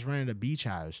 20 of us, rented a beach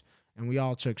house, and we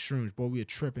all took shrooms. Boy, we were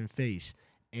tripping face,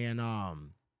 and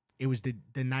it was the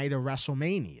night of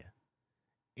WrestleMania,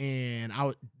 and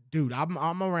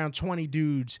I'm around 20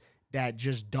 dudes that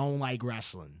just don't like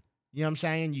wrestling. You know what I'm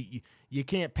saying? You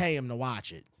can't pay them to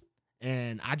watch it.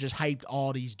 And I just hyped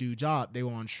all these dudes up. They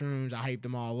were on shrooms. I hyped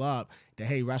them all up that,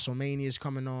 hey, WrestleMania is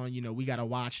coming on. You know, we got to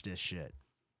watch this shit.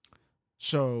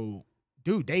 So,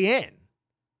 dude, they in.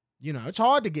 You know, it's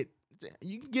hard to get.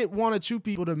 You can get one or two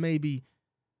people to maybe,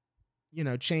 you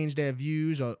know, change their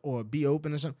views or be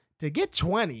open or something. To get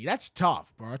 20, that's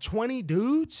tough, bro. 20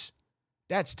 dudes?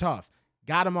 That's tough.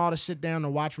 Got them all to sit down to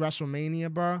watch WrestleMania,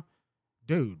 bro.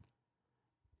 Dude.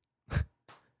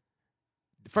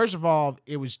 First of all,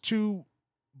 it was two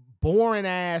boring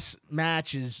ass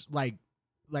matches. Like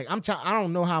I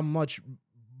don't know how much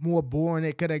more boring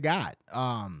it could have got.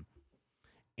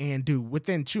 And dude,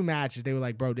 within 2 matches, they were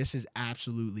like, bro, this is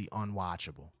absolutely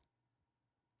unwatchable.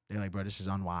 They're like, bro, this is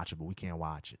unwatchable. We can't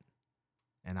watch it.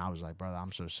 And I was like, brother,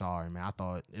 I'm so sorry, man. I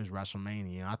thought it was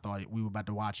WrestleMania. And I thought we were about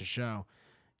to watch a show.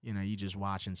 You know, you just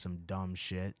watching some dumb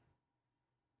shit.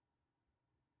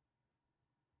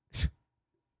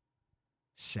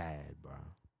 Sad, bro.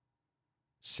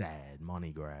 Sad.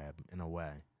 Money grab, in a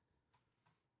way.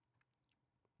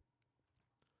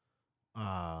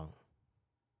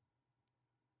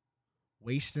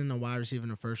 Wasting a wide receiver in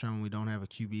the first round when we don't have a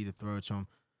QB to throw it to him.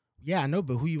 Yeah, I know,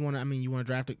 but who you want to, you want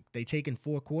to draft it? They taking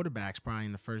 4 quarterbacks probably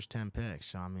in the first 10 picks.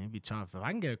 So, it'd be tough. If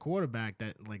I can get a quarterback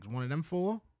that, like, one of them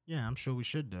 4, yeah, I'm sure we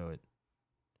should do it.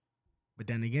 But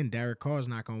then again, Derek Carr's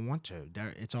not going to want to.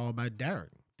 It's all about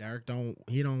Derek. Derek don't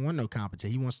want no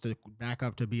competition. He wants to back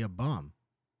up to be a bum.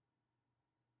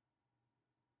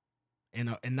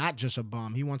 And not just a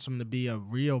bum. He wants him to be a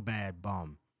real bad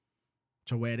bum.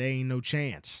 To where there ain't no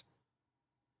chance.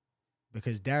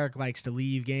 Because Derek likes to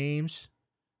leave games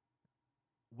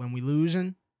when we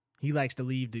losing. He likes to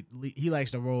he likes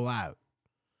to roll out.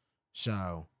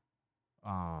 So,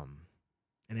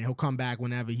 and then he'll come back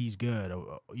whenever he's good,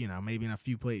 or maybe in a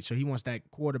few plays. So he wants that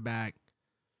quarterback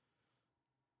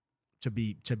to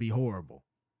be horrible.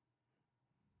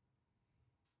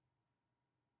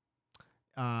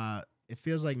 It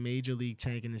feels like Major League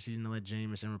tanking this season to let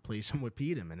Jameson replace him with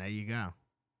Peterman. There you go.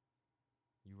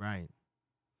 You're right.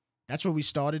 That's what we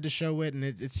started the show with, and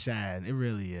it's sad. It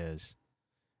really is.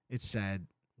 It's sad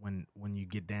when you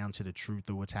get down to the truth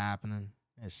of what's happening.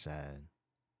 It's sad.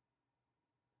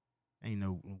 Ain't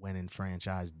no winning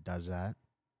franchise does that.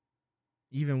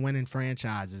 Even winning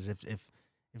franchises, if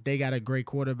they got a great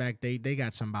quarterback, they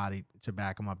got somebody to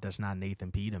back them up that's not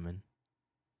Nathan Peterman.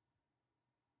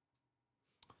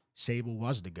 Sable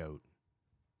was the GOAT.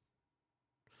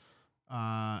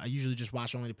 I usually just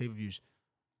watch only the pay-per-views.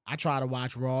 I try to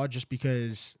watch Raw just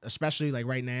because, especially like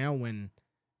right now when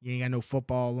you ain't got no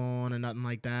football on or nothing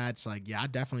like that. It's like, yeah, I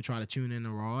definitely try to tune in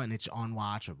to Raw, and it's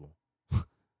unwatchable.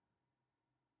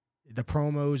 The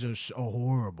promos are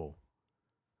horrible.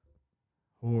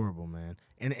 Horrible, man.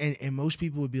 And most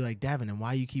people would be like, Devin, and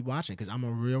why you keep watching? Because I'm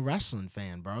a real wrestling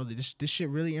fan, bro. This shit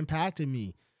really impacted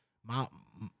me my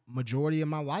majority of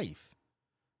my life.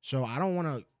 So I don't want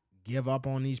to give up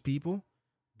on these people,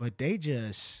 but they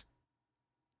just...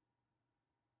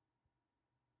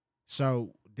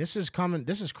 So this is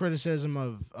criticism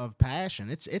of passion.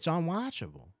 It's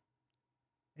unwatchable.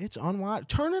 It's unwatchable.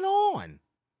 Turn it on.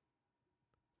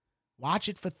 Watch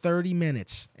it for 30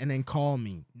 minutes and then call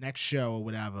me next show or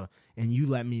whatever, and you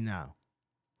let me know.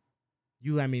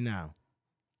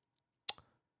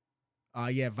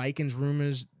 Yeah, Vikings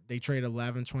rumors, they trade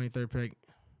 11, 23rd pick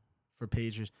for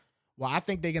Patriots. Well, I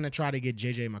think they're going to try to get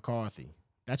J.J. McCarthy.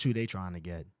 That's who they trying to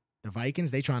get. The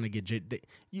Vikings, they trying to get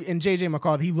and J.J.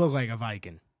 McCarthy, he looked like a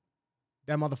Viking.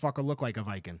 That motherfucker looked like a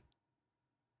Viking.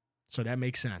 So that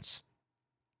makes sense.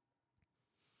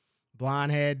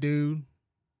 Blonde haired dude.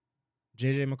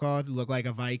 J.J. McCarthy looked like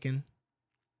a Viking.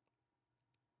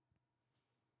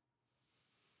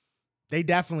 They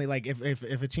definitely, like, if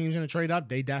a team's going to trade up,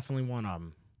 they definitely want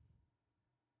them.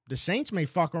 The Saints may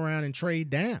fuck around and trade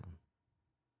down.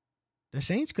 The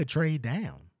Saints could trade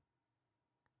down.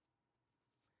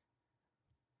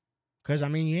 Because, I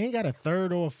mean, you ain't got a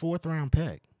third or a fourth round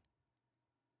pick.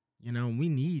 You know, we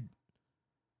need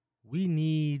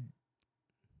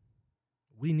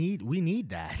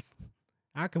that.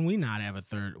 How can we not have a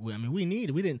third? I mean, we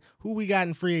didn't. Who we got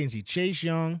in free agency? Chase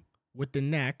Young with the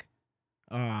neck.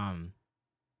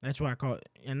 That's what I call it.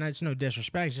 And that's no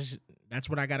disrespect. That's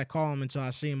what I got to call him until I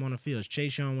see him on the field. It's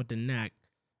Chase Young with the neck.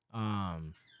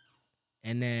 And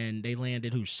then they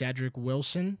landed who? Cedric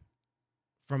Wilson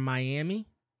from Miami.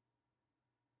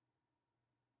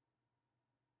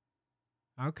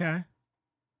 Okay.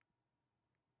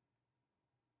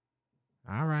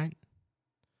 All right.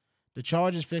 The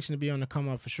Chargers fixing to be on the come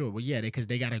up for sure. Well, yeah, because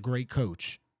they got a great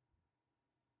coach.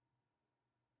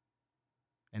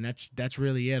 And that's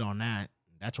really it on that.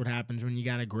 That's what happens when you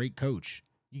got a great coach.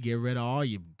 You get rid of all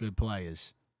your good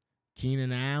players.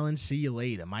 Keenan Allen, see you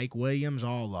later. Mike Williams,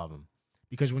 all of them.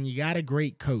 Because when you got a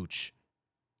great coach,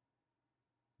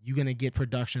 you're going to get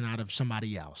production out of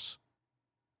somebody else.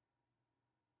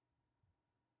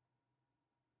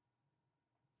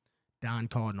 Don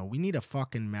Cardinal, we need a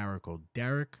fucking miracle.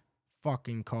 Derek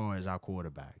fucking Carr is our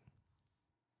quarterback.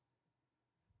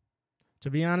 To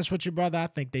be honest with you, brother, I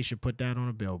think they should put that on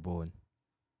a billboard.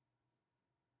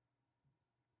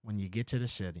 When you get to the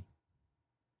city.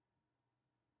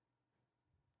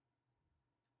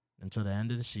 Until the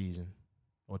end of the season.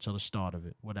 Or till the start of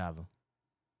it. Whatever.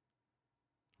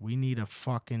 We need a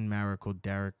fucking miracle.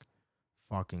 Derek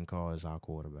fucking Carr is our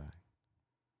quarterback.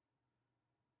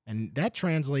 And that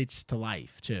translates to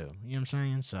life, too. You know what I'm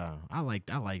saying? So, I like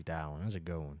that one. That's a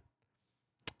good one.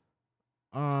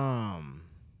 I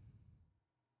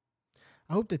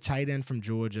hope the tight end from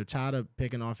Georgia, tired of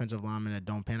picking offensive linemen that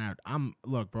don't pan out.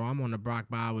 Look, bro, I'm on the Brock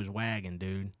Bowers wagon,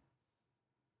 dude.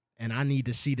 And I need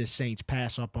to see the Saints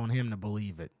pass up on him to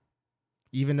believe it.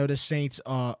 Even though the Saints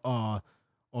are all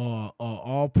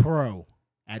pro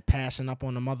at passing up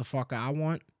on the motherfucker I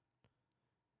want,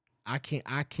 I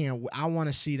want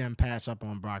to see them pass up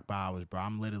on Brock Bowers, bro.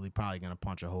 I'm literally probably going to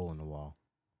punch a hole in the wall.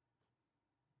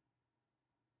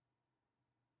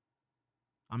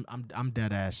 I'm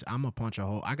dead ass. I'm gonna punch a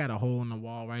hole. I got a hole in the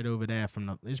wall right over there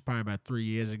it's probably about 3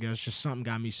 years ago. It's just something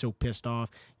got me so pissed off.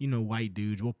 You know, white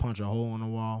dudes will punch a hole in the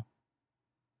wall.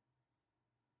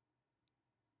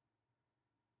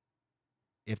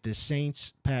 If the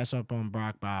Saints pass up on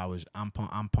Brock Bowers, I'm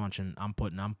putting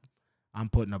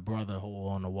a brother hole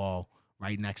on the wall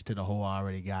right next to the hole I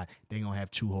already got. They gonna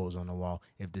have 2 holes on the wall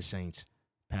if the Saints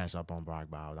pass up on Brock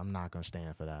Bowers. I'm not gonna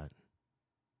stand for that.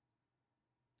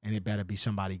 And it better be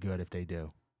somebody good if they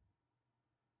do.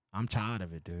 I'm tired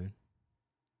of it, dude.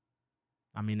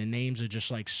 I mean, the names are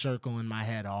just like circling my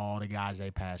head, all the guys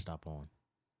they passed up on.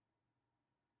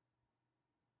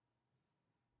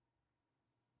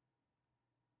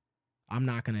 I'm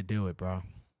not going to do it, bro.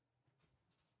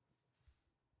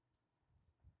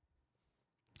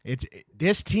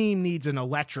 This team needs an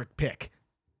electric pick.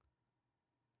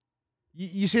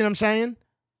 You see what I'm saying?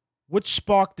 What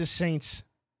sparked the Saints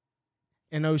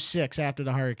in 2006 after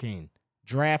the hurricane?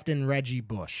 Drafting Reggie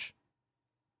Bush.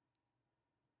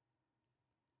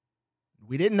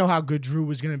 We didn't know how good Drew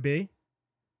was going to be.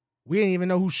 We didn't even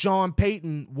know who Sean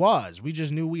Payton was. We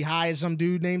just knew we hired some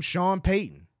dude named Sean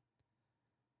Payton.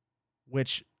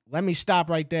 Which, let me stop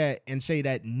right there and say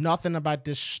that nothing about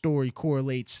this story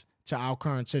correlates to our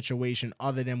current situation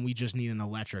other than we just need an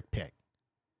electric pick.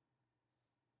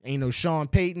 Ain't no Sean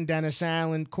Payton, Dennis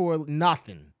Allen,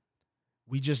 nothing.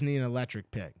 We just need an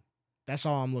electric pick. That's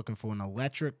all I'm looking for, an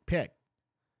electric pick.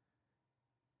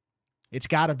 It's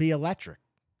got to be electric.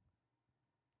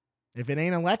 If it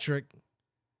ain't electric,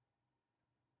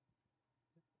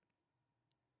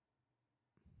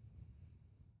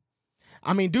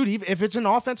 I mean, dude, if it's an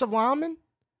offensive lineman,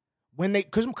 when they,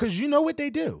 because you know what they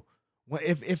do.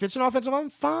 If it's an offensive lineman,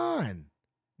 fine.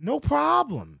 No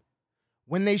problem.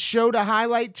 When they show the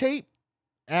highlight tape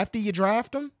after you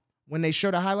draft them, when they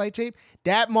show the highlight tape,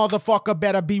 that motherfucker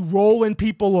better be rolling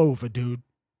people over, dude.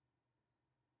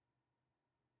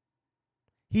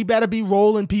 He better be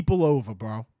rolling people over,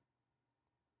 bro.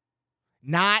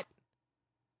 Not,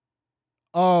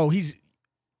 oh, here's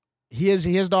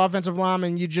the offensive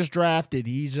lineman you just drafted.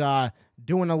 He's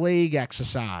doing a leg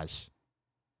exercise.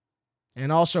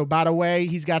 And also, by the way,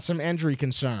 he's got some injury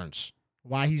concerns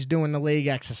while he's doing the leg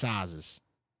exercises.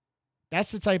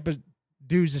 That's the type of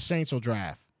dudes the Saints will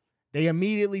draft. They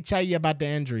immediately tell you about the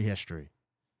injury history.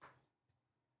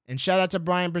 And shout out to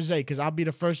Brian Brzee, because I'll be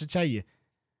the first to tell you,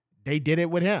 they did it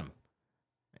with him.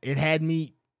 It had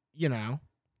me,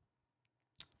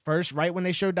 first, right when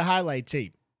they showed the highlight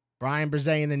tape, Brian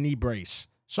Brzee in a knee brace.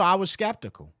 So I was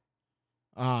skeptical.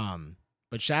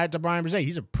 But shout out to Brian Brzee.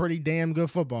 He's a pretty damn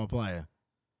good football player.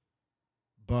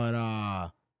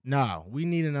 But no, we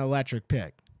need an electric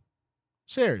pick.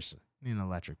 Seriously, need an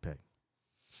electric pick.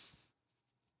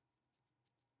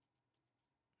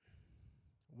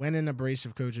 When an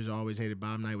abrasive coaches always hated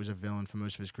Bob Knight was a villain for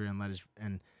most of his career and let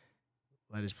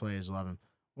his players love him.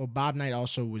 Well, Bob Knight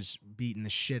also was beating the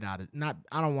shit out of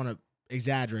I don't want to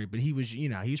exaggerate, but he was, he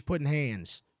was putting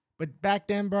hands. But back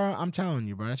then, bro, I'm telling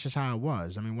you, bro, that's just how it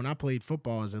was. I mean, when I played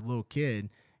football as a little kid,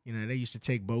 they used to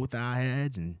take both our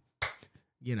heads and,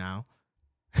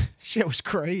 shit was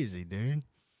crazy, dude.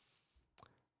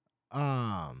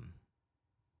 Nah,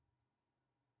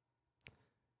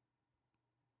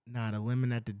 the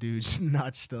lemon at the dude's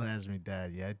nuts still has me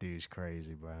dead. Yeah, that dude's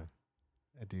crazy, bro.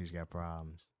 That dude's got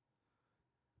problems.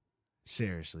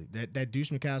 Seriously. That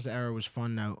Deuce McAllister era was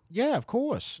fun, though. Yeah, of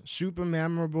course. Super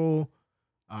memorable.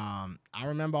 I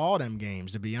remember all them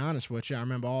games, to be honest with you. I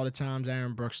remember all the times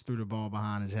Aaron Brooks threw the ball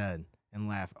behind his head and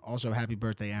laughed. Also, happy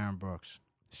birthday, Aaron Brooks.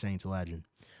 Saints legend.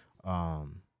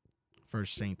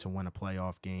 First Saint to win a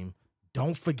playoff game.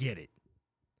 Don't forget it.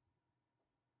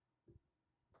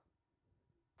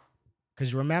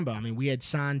 Because remember, I mean, we had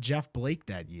signed Jeff Blake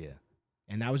that year.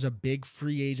 And that was a big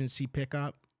free agency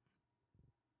pickup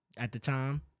at the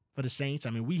time for the Saints. I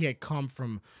mean, we had come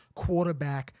from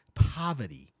quarterback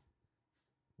poverty.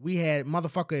 We had,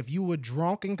 motherfucker, if you were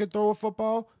drunk and could throw a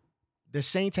football, the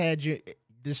Saints had you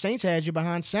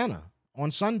behind center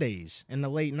on Sundays in the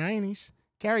late 90s.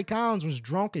 Kerry Collins was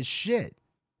drunk as shit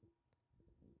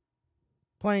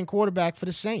playing quarterback for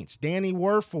the Saints. Danny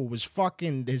Werfel was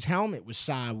his helmet was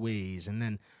sideways. And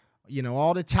then,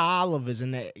 all the Tollivers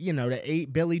and the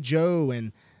 8 Billy Joe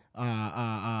and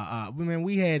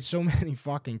we had so many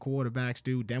fucking quarterbacks,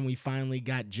 dude. Then we finally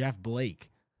got Jeff Blake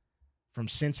from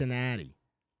Cincinnati.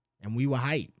 And we were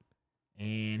hype.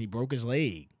 And he broke his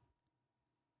leg.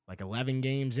 Like 11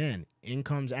 games in. In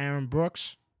comes Aaron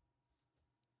Brooks.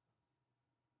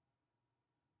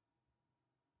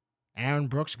 Aaron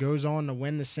Brooks goes on to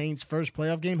win the Saints' first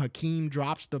playoff game. Hakeem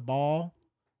drops the ball.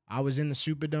 I was in the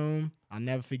Superdome. I'll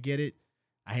never forget it.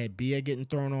 I had beer getting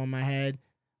thrown on my head.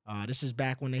 This is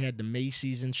back when they had the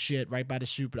Macy's and shit right by the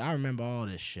Super. I remember all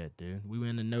this shit, dude. We were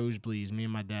in the nosebleeds, me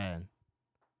and my dad.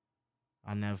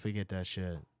 I'll never forget that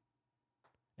shit.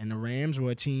 And the Rams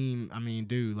were a team, I mean,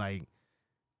 dude, like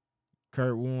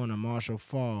Kurt Warner, Marshall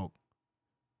Faulk,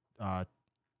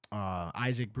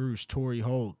 Isaac Bruce, Torrey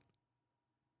Holt,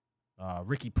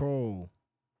 Ricky Prohl,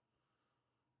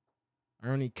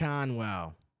 Ernie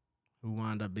Conwell, who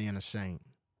wound up being a Saint.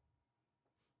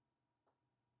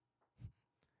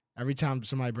 Every time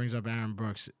somebody brings up Aaron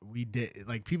Brooks, we did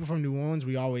like people from New Orleans.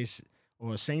 We always,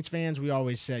 or Saints fans, we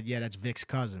always said, yeah, that's Vic's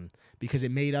cousin because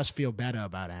it made us feel better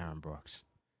about Aaron Brooks.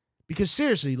 Because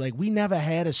seriously, like we never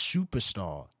had a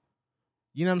superstar.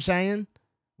 You know what I'm saying?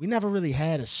 We never really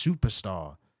had a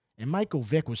superstar. And Michael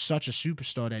Vick was such a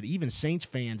superstar that even Saints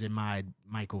fans admired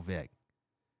Michael Vick.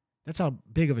 That's how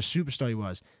big of a superstar he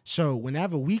was. So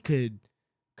whenever we could,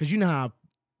 because you know how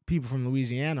people from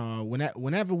Louisiana are,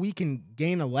 whenever we can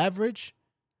gain a leverage,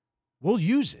 we'll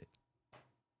use it.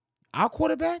 Our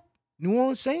quarterback, New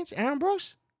Orleans Saints, Aaron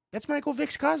Brooks, that's Michael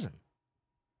Vick's cousin.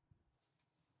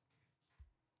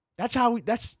 That's how we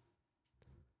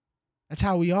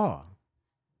are.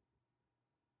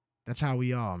 That's how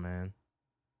we are, man.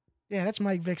 Yeah, that's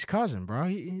Mike Vick's cousin, bro.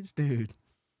 He's dude.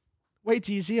 Wait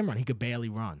till you see him run. He could barely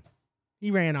run.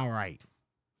 He ran all right.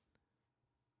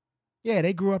 Yeah,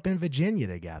 they grew up in Virginia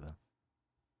together.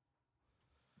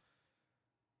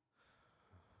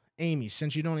 Amy,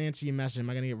 since you don't answer your message, am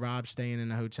I going to get robbed staying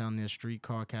in a hotel near a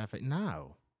streetcar cafe?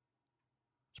 No.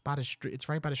 It's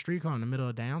right by the streetcar in the middle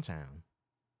of downtown.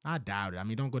 I doubt it. I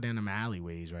mean, don't go down them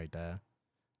alleyways right there.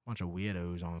 Bunch of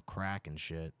weirdos on crack and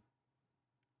shit.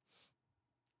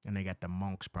 And they got the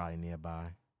monks probably nearby.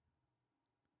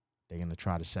 They're going to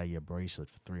try to sell you a bracelet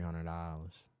for $300.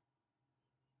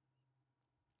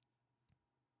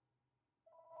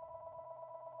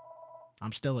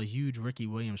 I'm still a huge Ricky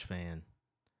Williams fan.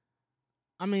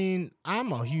 I mean,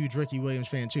 I'm a huge Ricky Williams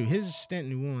fan, too. His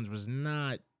stint in New Orleans was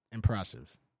not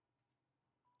impressive.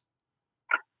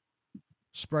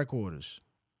 Spread quarters.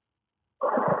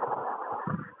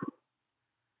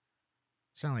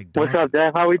 Sound like What's up,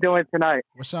 Dave? How we doing tonight?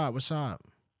 What's up? What's up?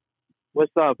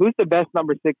 What's up? Who's the best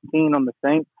number 16 on the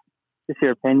Saints? Just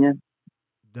your opinion.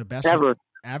 The best ever.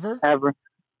 Ever?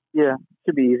 Yeah,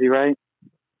 should be easy, right?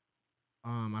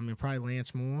 I mean, probably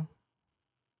Lance Moore.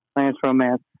 Lance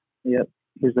Romance. Yep,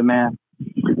 he's the man.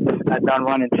 Got done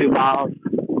running 2 miles.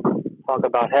 Talk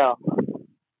about hell.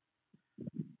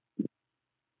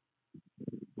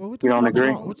 Well, what you don't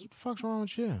agree? What the fuck's wrong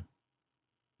with you?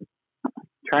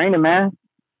 Training, man.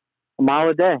 A mile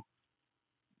a day.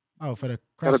 Oh, for the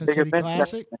Crescent City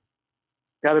Classic?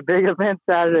 Got a big event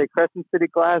Saturday, Crescent City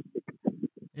Classic.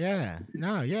 Yeah,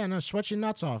 no, sweat your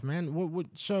nuts off, man.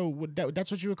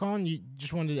 That's what you were calling? You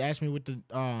just wanted to ask me what the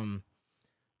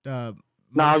No,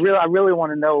 I really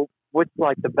want to know what's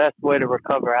like the best way to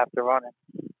recover after running.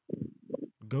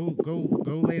 Go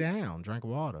lay down, drink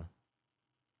water.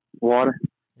 Water?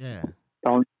 Yeah.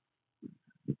 Don't.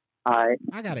 All right.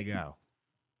 I gotta go.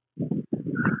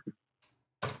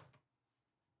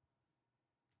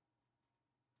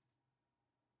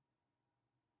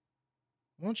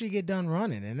 Won't you get done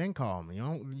running and then call me?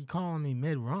 You calling me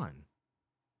mid-run.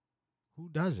 Who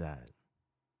does that?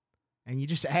 And you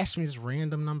just asked me this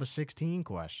random number 16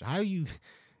 question. How you...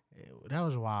 That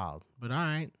was wild. But all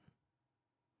right.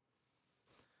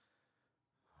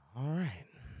 All right.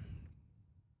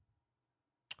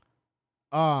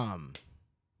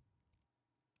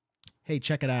 Hey,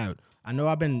 check it out. I know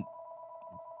I've been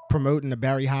promoting the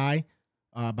Berry High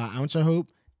by Ounce of Hope.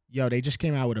 Yo, they just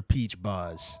came out with a peach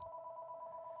buzz.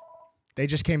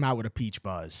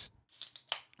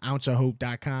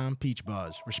 OunceofHope.com, peach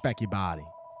buzz. Respect your body.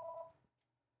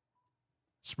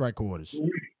 Spread quarters.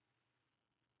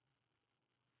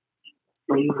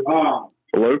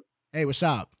 Hello? Hey, what's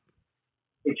up?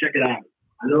 Hey, check it out.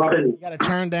 I know You got to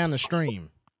turn down the stream.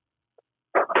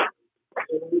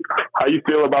 How you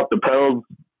feel about the Pels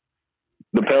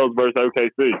versus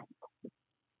OKC?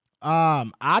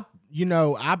 I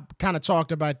kind of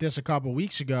talked about this a couple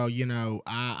weeks ago.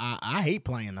 I hate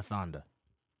playing the Thunder,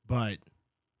 but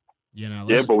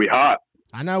yeah, but we hot.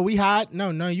 I know we hot. No,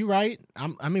 you're right.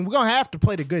 I mean, we're gonna have to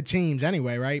play the good teams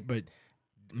anyway, right? But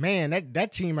man,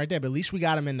 that team right there. But at least we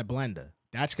got them in the blender.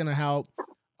 That's gonna help.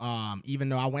 Even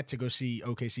though I went to go see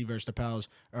OKC versus the Pels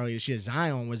earlier this year,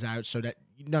 Zion was out, so that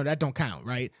don't count,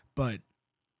 right? But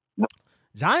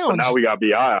Zion. But now we got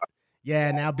BI.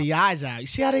 Yeah, now BI's out. You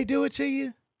see how they do it to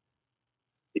you?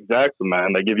 Exactly,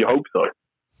 man. They give you hope so.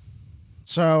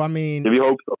 So, I mean, give you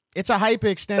hope so. It's a hyper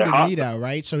extended knee, though,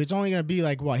 right? So it's only going to be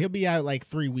like, what? He'll be out like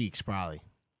 3 weeks probably.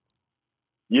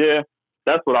 Yeah,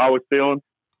 that's what I was feeling.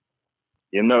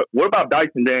 What about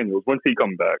Dyson Daniels? When's he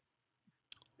coming back?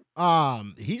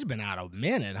 He's been out a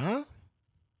minute, huh?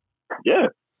 Yeah.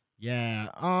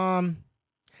 Yeah.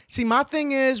 See, my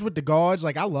thing is with the guards,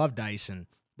 like I love Dyson,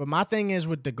 but my thing is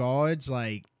with the guards,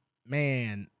 like,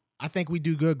 man, I think we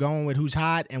do good going with who's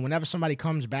hot, and whenever somebody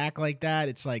comes back like that,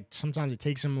 it's like sometimes it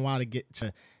takes them a while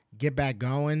to get back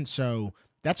going. So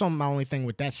that's my only thing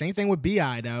with that. Same thing with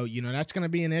BI though. That's going to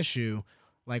be an issue.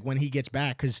 like when he gets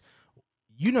back, because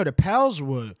the Pels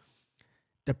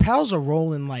are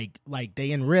rolling like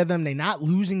they in rhythm. They not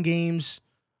losing games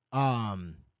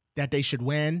that they should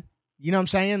win. You know what I'm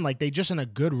saying? Like they just in a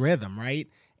good rhythm, right?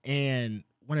 And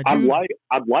when a dude,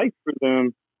 I'd like for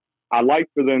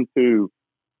them to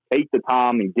take the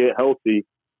time and get healthy,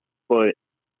 but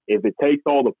if it takes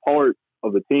all the parts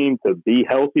of the team to be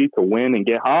healthy, to win and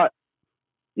get hot,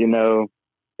 it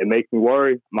makes me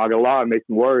worry. I'm not gonna lie, it makes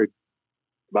me worry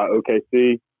about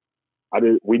OKC.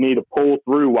 We need to pull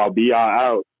through while BI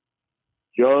out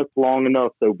just long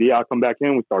enough so BI come back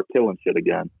in, we start killing shit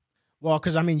again. Well,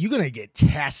 because you're gonna get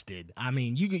tested.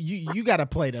 You got to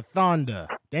play the Thunder,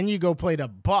 then you go play the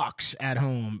Bucks at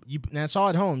home. That's all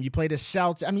at home. You play the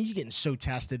Celtics. You're getting so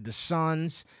tested. The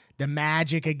Suns, the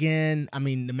Magic again.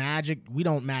 The Magic, we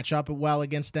don't match up well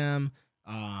against them.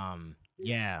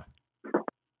 Yeah.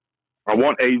 I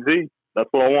want AZ. That's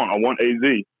what I want. I want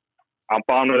AZ. I'm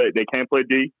fine with it. They can't play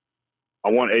D. I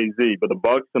want AZ, but the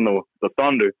Bucks and the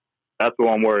Thunder, that's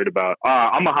what I'm worried about.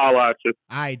 I'm going to holler at you.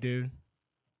 All right, dude.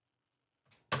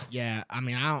 Yeah,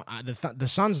 the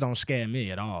Suns don't scare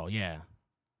me at all. Yeah,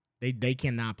 they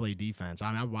cannot play defense.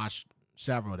 I watched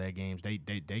several of their games. They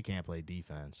can't play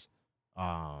defense.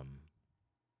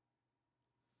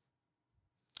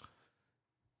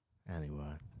 Anyway,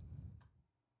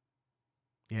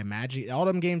 yeah, Magic. All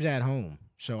them games at home.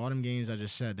 So all them games I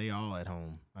just said, they all at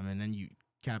home. Then you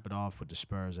cap it off with the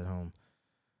Spurs at home.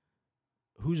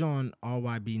 Who's on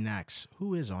RYB next?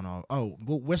 Who is on all? Oh,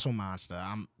 Whistle Monster.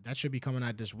 That should be coming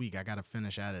out this week. I gotta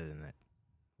finish editing it.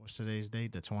 What's today's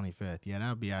date? The 25th. Yeah,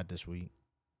 that'll be out this week.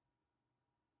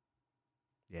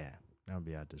 Yeah, that'll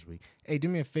be out this week. Hey, do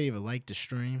me a favor, like the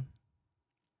stream.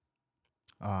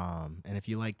 And if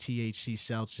you like THC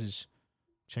Seltzers,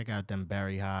 check out them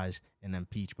Berry Highs and them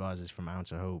Peach Buzzes from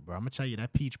Ounce of Hope, bro. I'm gonna tell you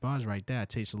that Peach Buzz right there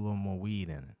tastes a little more weed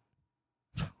in it.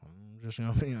 I'm just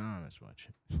gonna be honest with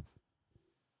you.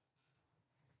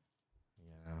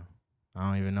 I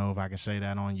don't even know if I can say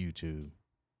that on YouTube.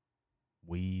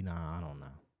 Weed? Nah, I don't know.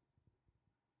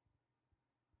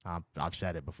 I've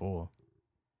said it before.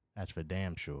 That's for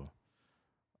damn sure.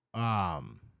 Gotta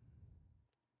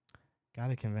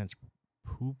convince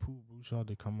Poo Broussard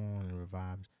to come on and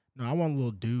revive. No, I want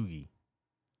Lil Doogie.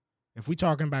 If we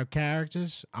talking about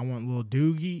characters, I want Lil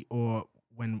Doogie, or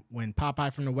when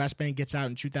Popeye from the West Bank gets out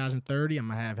in 2030, I'm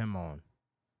gonna have him on.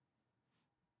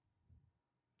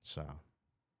 So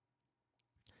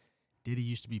Diddy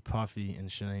used to be puffy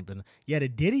and shit ain't been. Yeah, the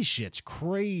Diddy shit's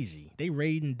crazy. They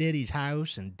raiding Diddy's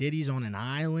house and Diddy's on an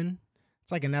island.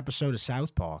 It's like an episode of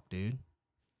South Park, dude.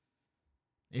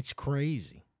 It's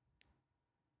crazy.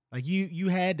 Like you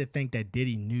had to think that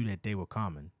Diddy knew that they were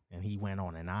coming and he went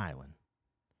on an island.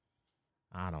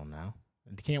 I don't know.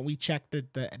 Can't we check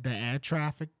the air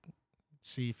traffic?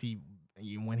 See if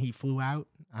when he flew out?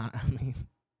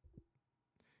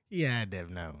 He had to have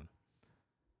known.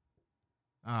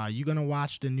 You gonna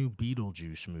watch the new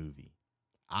Beetlejuice movie?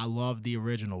 I love the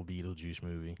original Beetlejuice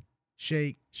movie.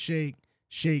 Shake, shake,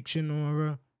 shake,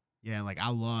 Shinora. Yeah, I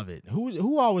love it.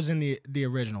 Who all was in the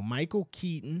original? Michael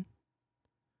Keaton.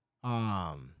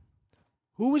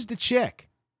 Who was the chick?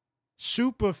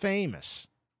 Super famous.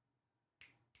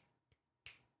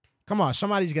 Come on,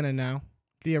 somebody's gonna know.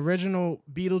 The original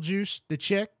Beetlejuice, the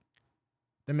chick,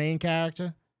 the main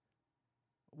character.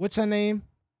 What's her name?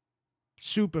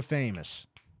 Super famous.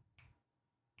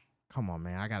 Come on,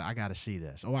 man. I gotta see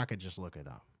this. Oh, I could just look it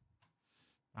up.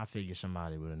 I figure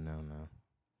somebody would have known now.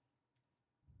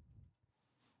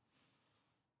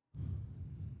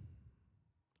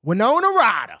 Winona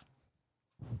Ryder.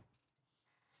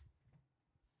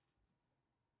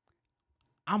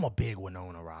 I'm a big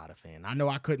Winona Ryder fan. I know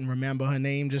I couldn't remember her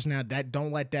name just now.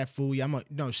 Don't let that fool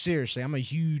you. Seriously, I'm a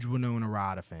huge Winona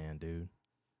Ryder fan, dude.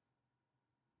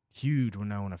 Huge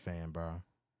Winona fan, bro.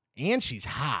 And she's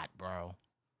hot, bro.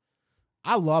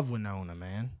 I love Winona,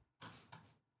 man.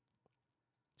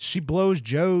 She blows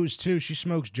Joes, too. She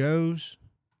smokes Joes.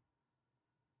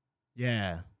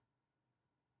 Yeah.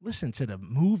 Listen to the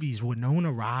movies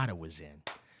Winona Ryder was in.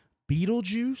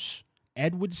 Beetlejuice,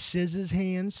 Edward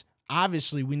Scissorhands.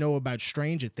 Obviously, we know about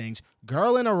Stranger Things.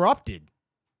 Girl Interrupted.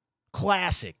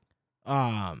 Classic.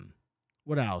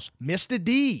 What else? Mr.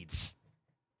 Deeds.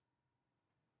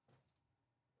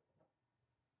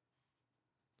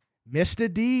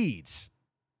 Mr. Deeds.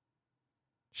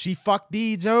 She fucked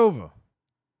Deeds over.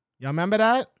 Y'all remember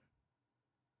that?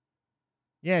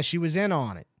 Yeah, she was in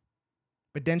on it.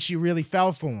 But then she really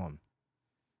fell for him.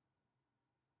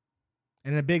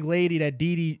 And the big lady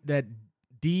that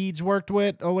Deeds worked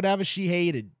with or whatever, she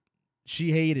hated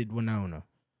Winona.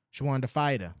 She wanted to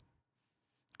fight her.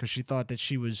 because she thought that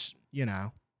she was,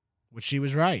 what she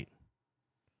was right.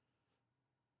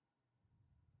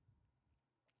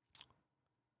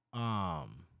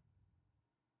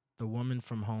 The woman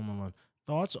from Home Alone.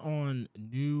 Thoughts on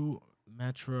new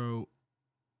Metro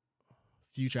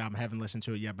Future album? I haven't listened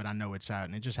to it yet, but I know it's out,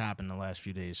 and it just happened the last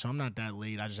few days, so I'm not that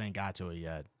late. I just ain't got to it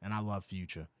yet, and I love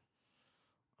Future.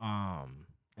 Am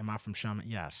I from Shaman?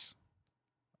 Yes.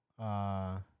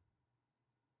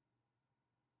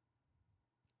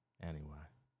 Anyway.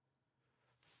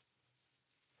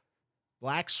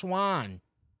 Black Swan.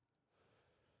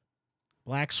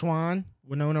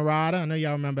 Winona Ryder. I know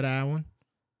y'all remember that one.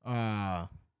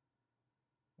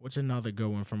 What's another good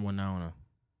one from Winona?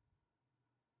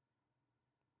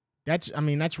 That's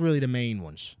really the main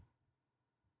ones.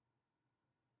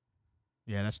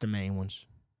 Yeah, that's the main ones.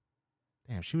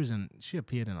 Damn, she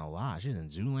appeared in a lot. She was in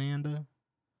Zoolander.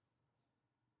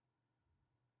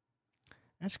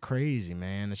 That's crazy,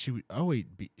 man.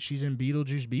 She's in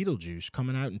Beetlejuice,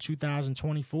 coming out in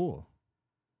 2024.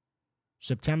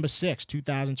 September 6th,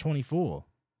 2024.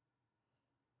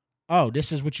 Oh,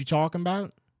 this is what you talking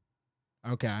about?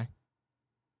 Okay.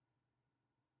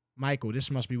 Michael,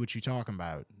 this must be what you talking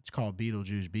about. It's called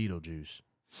Beetlejuice.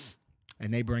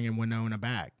 And they bringing Winona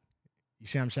back. You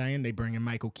see what I'm saying? They bringing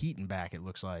Michael Keaton back, it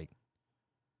looks like.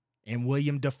 And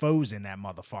William Dafoe's in that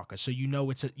motherfucker, so you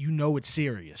know it's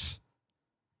serious.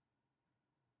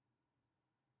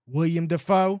 William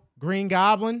Dafoe, Green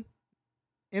Goblin,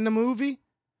 in the movie.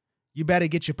 You better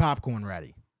get your popcorn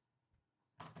ready.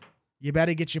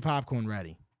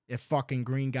 If fucking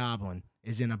Green Goblin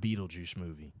is in a Beetlejuice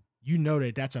movie. You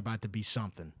know that's about to be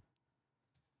something.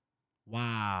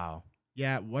 Wow.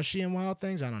 Yeah, was she in Wild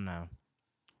Things? I don't know.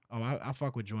 Oh, I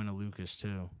fuck with Joyner Lucas,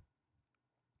 too.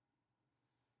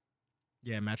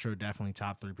 Yeah, Metro definitely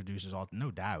top 3 producers.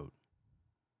 No doubt.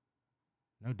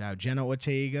 Jenna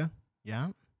Ortega. Yeah.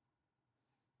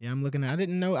 Yeah, I'm looking at. I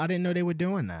didn't know they were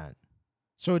doing that.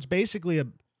 So it's basically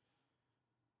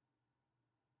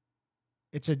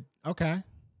okay.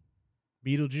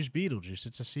 Beetlejuice.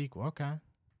 It's a sequel. Okay.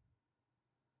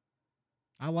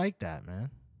 I like that, man.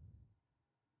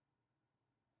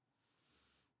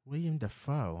 William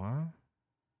Dafoe, huh?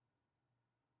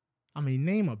 I mean,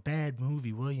 name a bad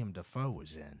movie William Dafoe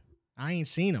was in. I ain't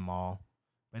seen them all,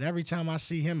 but every time I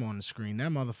see him on the screen,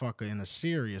 that motherfucker in a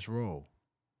serious role.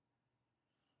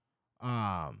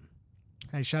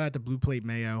 Hey, shout out to Blue Plate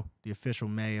Mayo, the official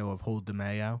mayo of Hold the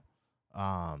Mayo.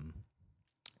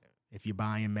 If you're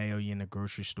buying mayo, you're in the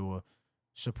grocery store,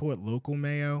 support local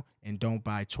mayo and don't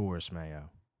buy tourist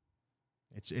mayo.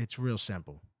 It's real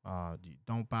simple.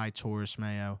 Don't buy tourist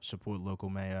mayo, support local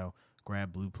mayo,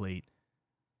 grab Blue Plate,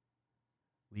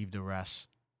 leave the rest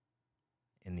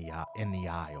in the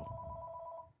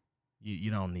aisle. You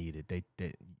don't need it. They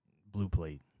Blue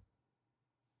Plate.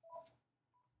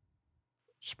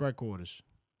 Spread quarters.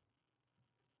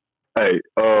 Hey,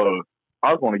 I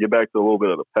just want to get back to a little bit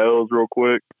of the Pels real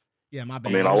quick. Yeah, my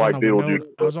bad. I mean, I like Beetlejuice.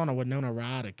 I was on a Winona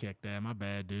Ryder kick there. My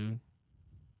bad, dude.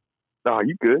 Nah,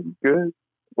 you good.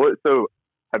 What? So,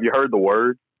 have you heard the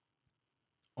word?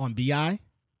 On BI?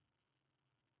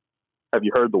 Have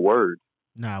you heard the word?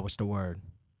 Nah, what's the word?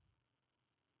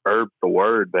 Herb the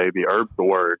word, baby. Herb the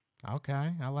word.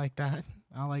 Okay, I like that.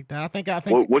 I think.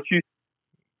 What you?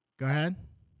 Go ahead.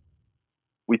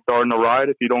 We starting a ride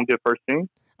if you don't get first team?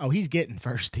 Oh, he's getting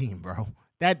first team, bro.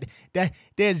 That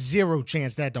there's zero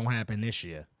chance that don't happen this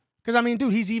year. Because, I mean,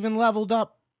 dude, he's even leveled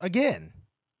up again.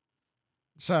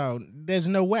 So, there's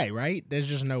no way, right? There's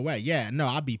just no way. Yeah, no,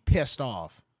 I'd be pissed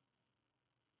off.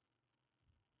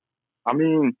 I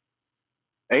mean,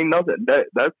 ain't nothing.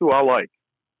 That's who I like.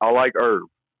 I like Herb.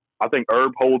 I think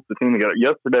Herb holds the team together.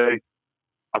 Yesterday,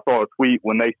 I saw a tweet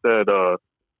when they said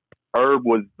Herb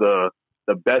was the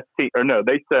best team. Or no,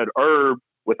 they said Herb,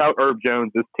 without Herb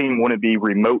Jones, this team wouldn't be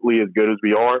remotely as good as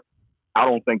we are. I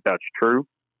don't think that's true.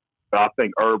 But I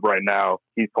think Herb right now,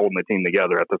 he's holding the team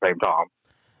together at the same time.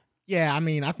 Yeah, I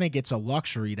mean, I think it's a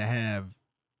luxury to have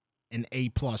an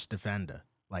A-plus defender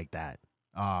like that.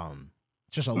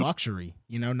 Just a luxury.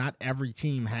 You know, not every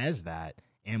team has that.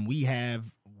 And we have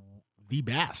the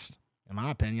best, in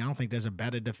my opinion. I don't think there's a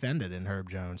better defender than Herb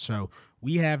Jones. So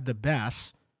we have the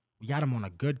best. We got him on a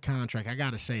good contract. I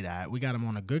got to say that. We got him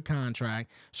on a good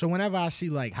contract. So whenever I see,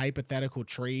 like, hypothetical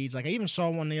trades, like I even saw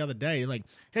one the other day, like,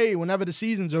 hey, whenever the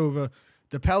season's over,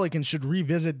 the Pelicans should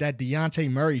revisit that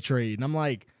Dejounte Murray trade. And I'm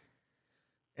like,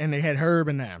 and they had Herb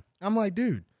in there. I'm like,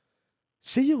 dude,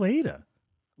 see you later.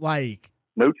 Like,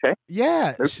 no chance.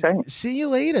 Yeah. No chance. See you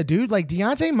later, dude. Like,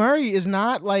 Dejounte Murray is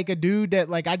not like a dude that,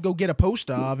 like, I'd go get a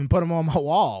poster of and put him on my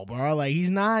wall, bro. Like, he's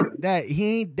not that.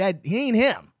 He ain't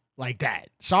him. like that.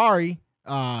 Sorry.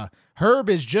 Herb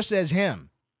is just as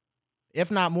him,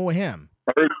 if not more him.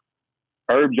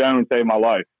 Herb Jones saved my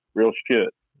life. Real shit.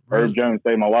 Herb Jones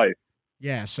saved my life.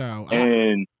 Yeah, so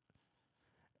and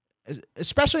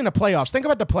especially in the playoffs. Think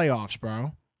about the playoffs,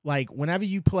 bro. Like whenever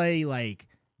you play like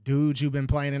dudes who've been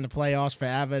playing in the playoffs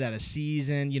forever, that a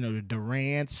season, you know, the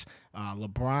Durant's,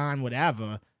 LeBron,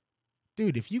 whatever.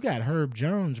 Dude, if you got Herb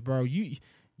Jones, bro,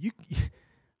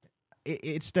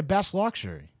 it's the best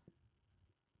luxury.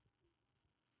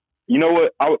 You know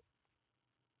what?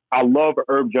 I love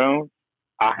Herb Jones.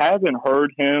 I haven't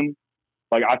heard him.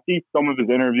 Like, I see some of his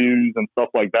interviews and stuff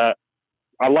like that.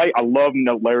 I love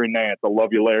Larry Nance. I love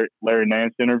your Larry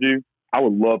Nance interview. I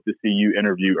would love to see you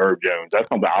interview Herb Jones. That's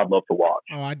something I'd love to watch.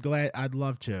 Oh, I'd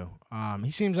love to.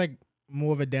 He seems like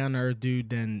more of a down to earth dude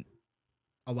than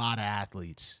a lot of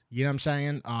athletes. You know what I'm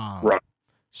saying? Right.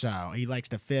 So he likes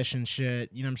to fish and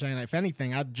shit. You know what I'm saying? If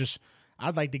anything,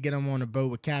 I'd like to get him on a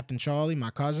boat with Captain Charlie, my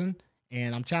cousin,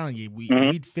 and I'm telling you,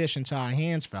 we'd fish until our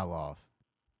hands fell off.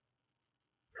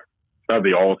 That'd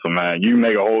be awesome, man. You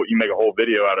make a whole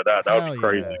video out of that. That would be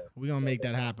crazy. Yeah. We're gonna make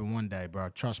that happen one day, bro.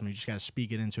 Trust me, you just gotta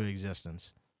speak it into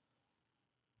existence.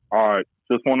 All right.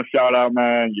 Just want to shout out,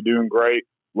 man. You're doing great.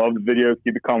 Love the videos.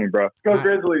 Keep it coming, bro. Go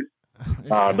Grizzlies.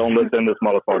 Don't listen to this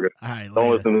motherfucker. All right, don't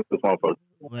listen to this motherfucker.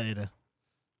 Later.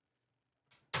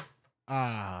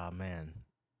 Ah, man.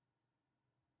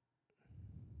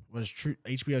 Was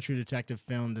HBO True Detective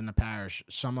filmed in the parish?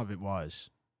 Some of it was.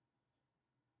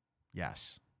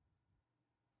 Yes.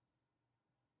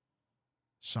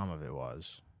 Some of it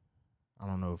was. I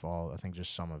don't know if all. I think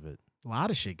just some of it. A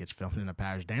lot of shit gets filmed in the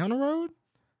parish. Down the road?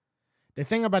 The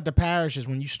thing about the parish is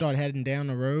when you start heading down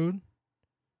the road,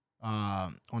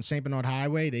 on St. Bernard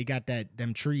Highway, they got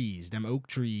them trees, them oak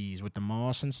trees with the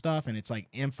moss and stuff, and it's like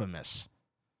infamous.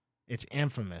 It's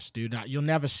infamous, dude. You'll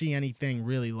never see anything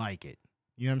really like it.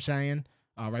 You know what I'm saying?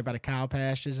 Right by the cow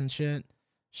pastures and shit.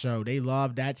 So they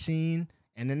love that scene.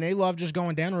 And then they love just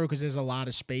going down the road because there's a lot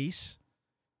of space.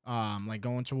 Like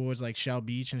going towards like Shell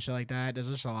Beach and shit like that. There's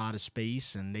just a lot of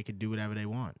space and they could do whatever they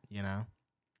want, you know?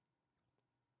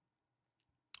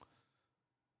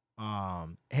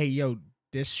 Hey, yo,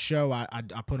 this show I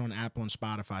put on Apple and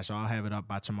Spotify, so I'll have it up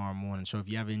by tomorrow morning. So if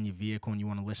you have it in your vehicle and you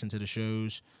want to listen to the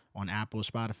shows on Apple or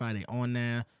Spotify, they on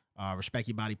there. Respect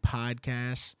Your Body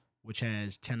podcast, which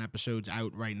has 10 episodes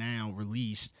out right now,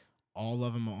 released. All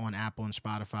of them are on Apple and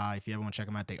Spotify. If you ever want to check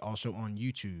them out, they also on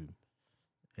YouTube.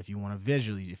 If you want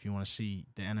to see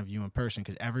the interview in person,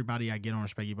 because everybody I get on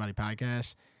Respect Your Body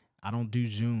podcast, I don't do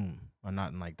Zoom or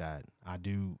nothing like that.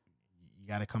 You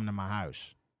got to come to my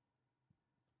house.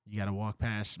 You got to walk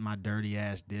past my dirty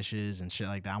ass dishes and shit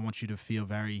like that. I want you to feel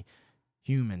very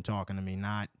human talking to me,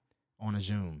 not on a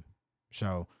Zoom.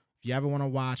 So if you ever want to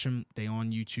watch them, they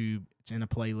on YouTube. It's in a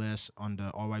playlist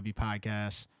under RYB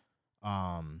Podcast.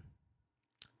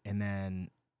 And then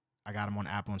I got them on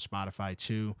Apple and Spotify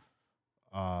too.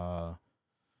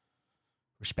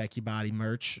 Respect Your Body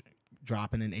merch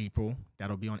dropping in April.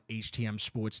 That'll be on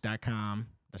htmsports.com.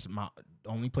 That's the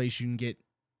only place you can get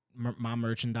my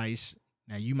merchandise.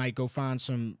 Now, you might go find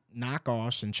some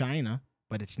knockoffs in China,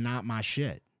 but it's not my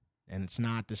shit. And it's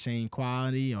not the same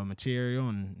quality or material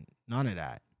and none of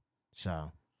that.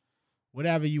 So,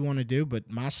 whatever you want to do, but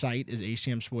my site is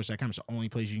htmsports.com. It's the only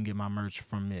place you can get my merch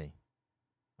from me.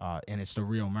 And it's the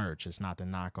real merch. It's not the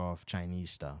knockoff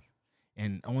Chinese stuff.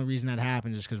 And the only reason that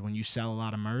happens is because when you sell a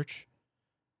lot of merch,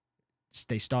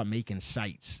 they start making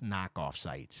sites, knockoff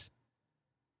sites.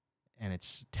 And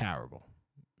it's terrible.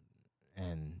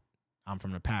 And I'm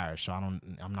from the parish, so I'm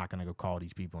not going to go call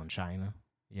these people in China.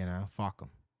 You know, fuck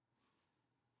them.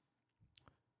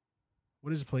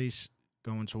 What is the place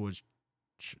going towards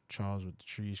Charles with the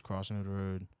trees crossing the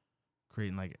road,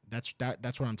 creating like that's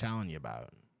what I'm telling you about.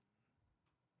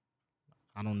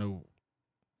 I don't know.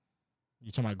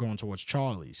 You're talking about going towards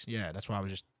Charlie's. Yeah, that's what I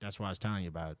was telling you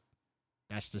about.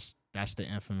 That's the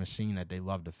infamous scene that they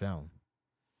love to film.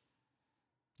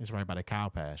 It's right by the cow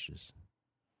pastures.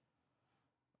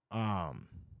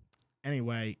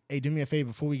 Anyway, hey, do me a favor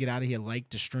before we get out of here.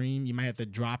 Like the stream. You might have to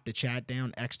drop the chat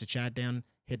down, X the chat down,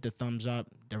 hit the thumbs up.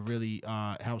 That really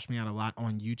helps me out a lot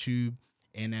on YouTube.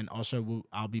 And then also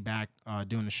I'll be back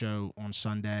doing the show on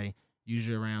Sunday,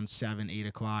 usually around 7, 8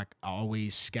 o'clock. I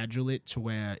always schedule it to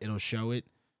where it'll show it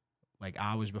like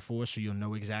hours before, so you'll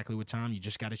know exactly what time. You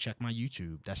just got to check my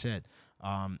YouTube. That's it.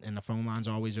 And the phone line's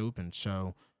always open.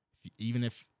 So even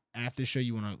if after the show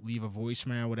you want to leave a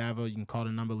voicemail, whatever, you can call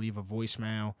the number, leave a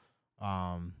voicemail.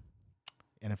 And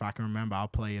if I can remember, I'll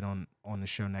play it on the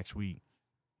show next week.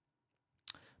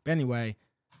 But anyway,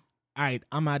 all right,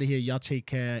 I'm out of here. Y'all take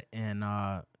care, and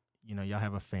y'all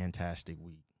have a fantastic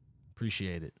week.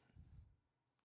 Appreciate it.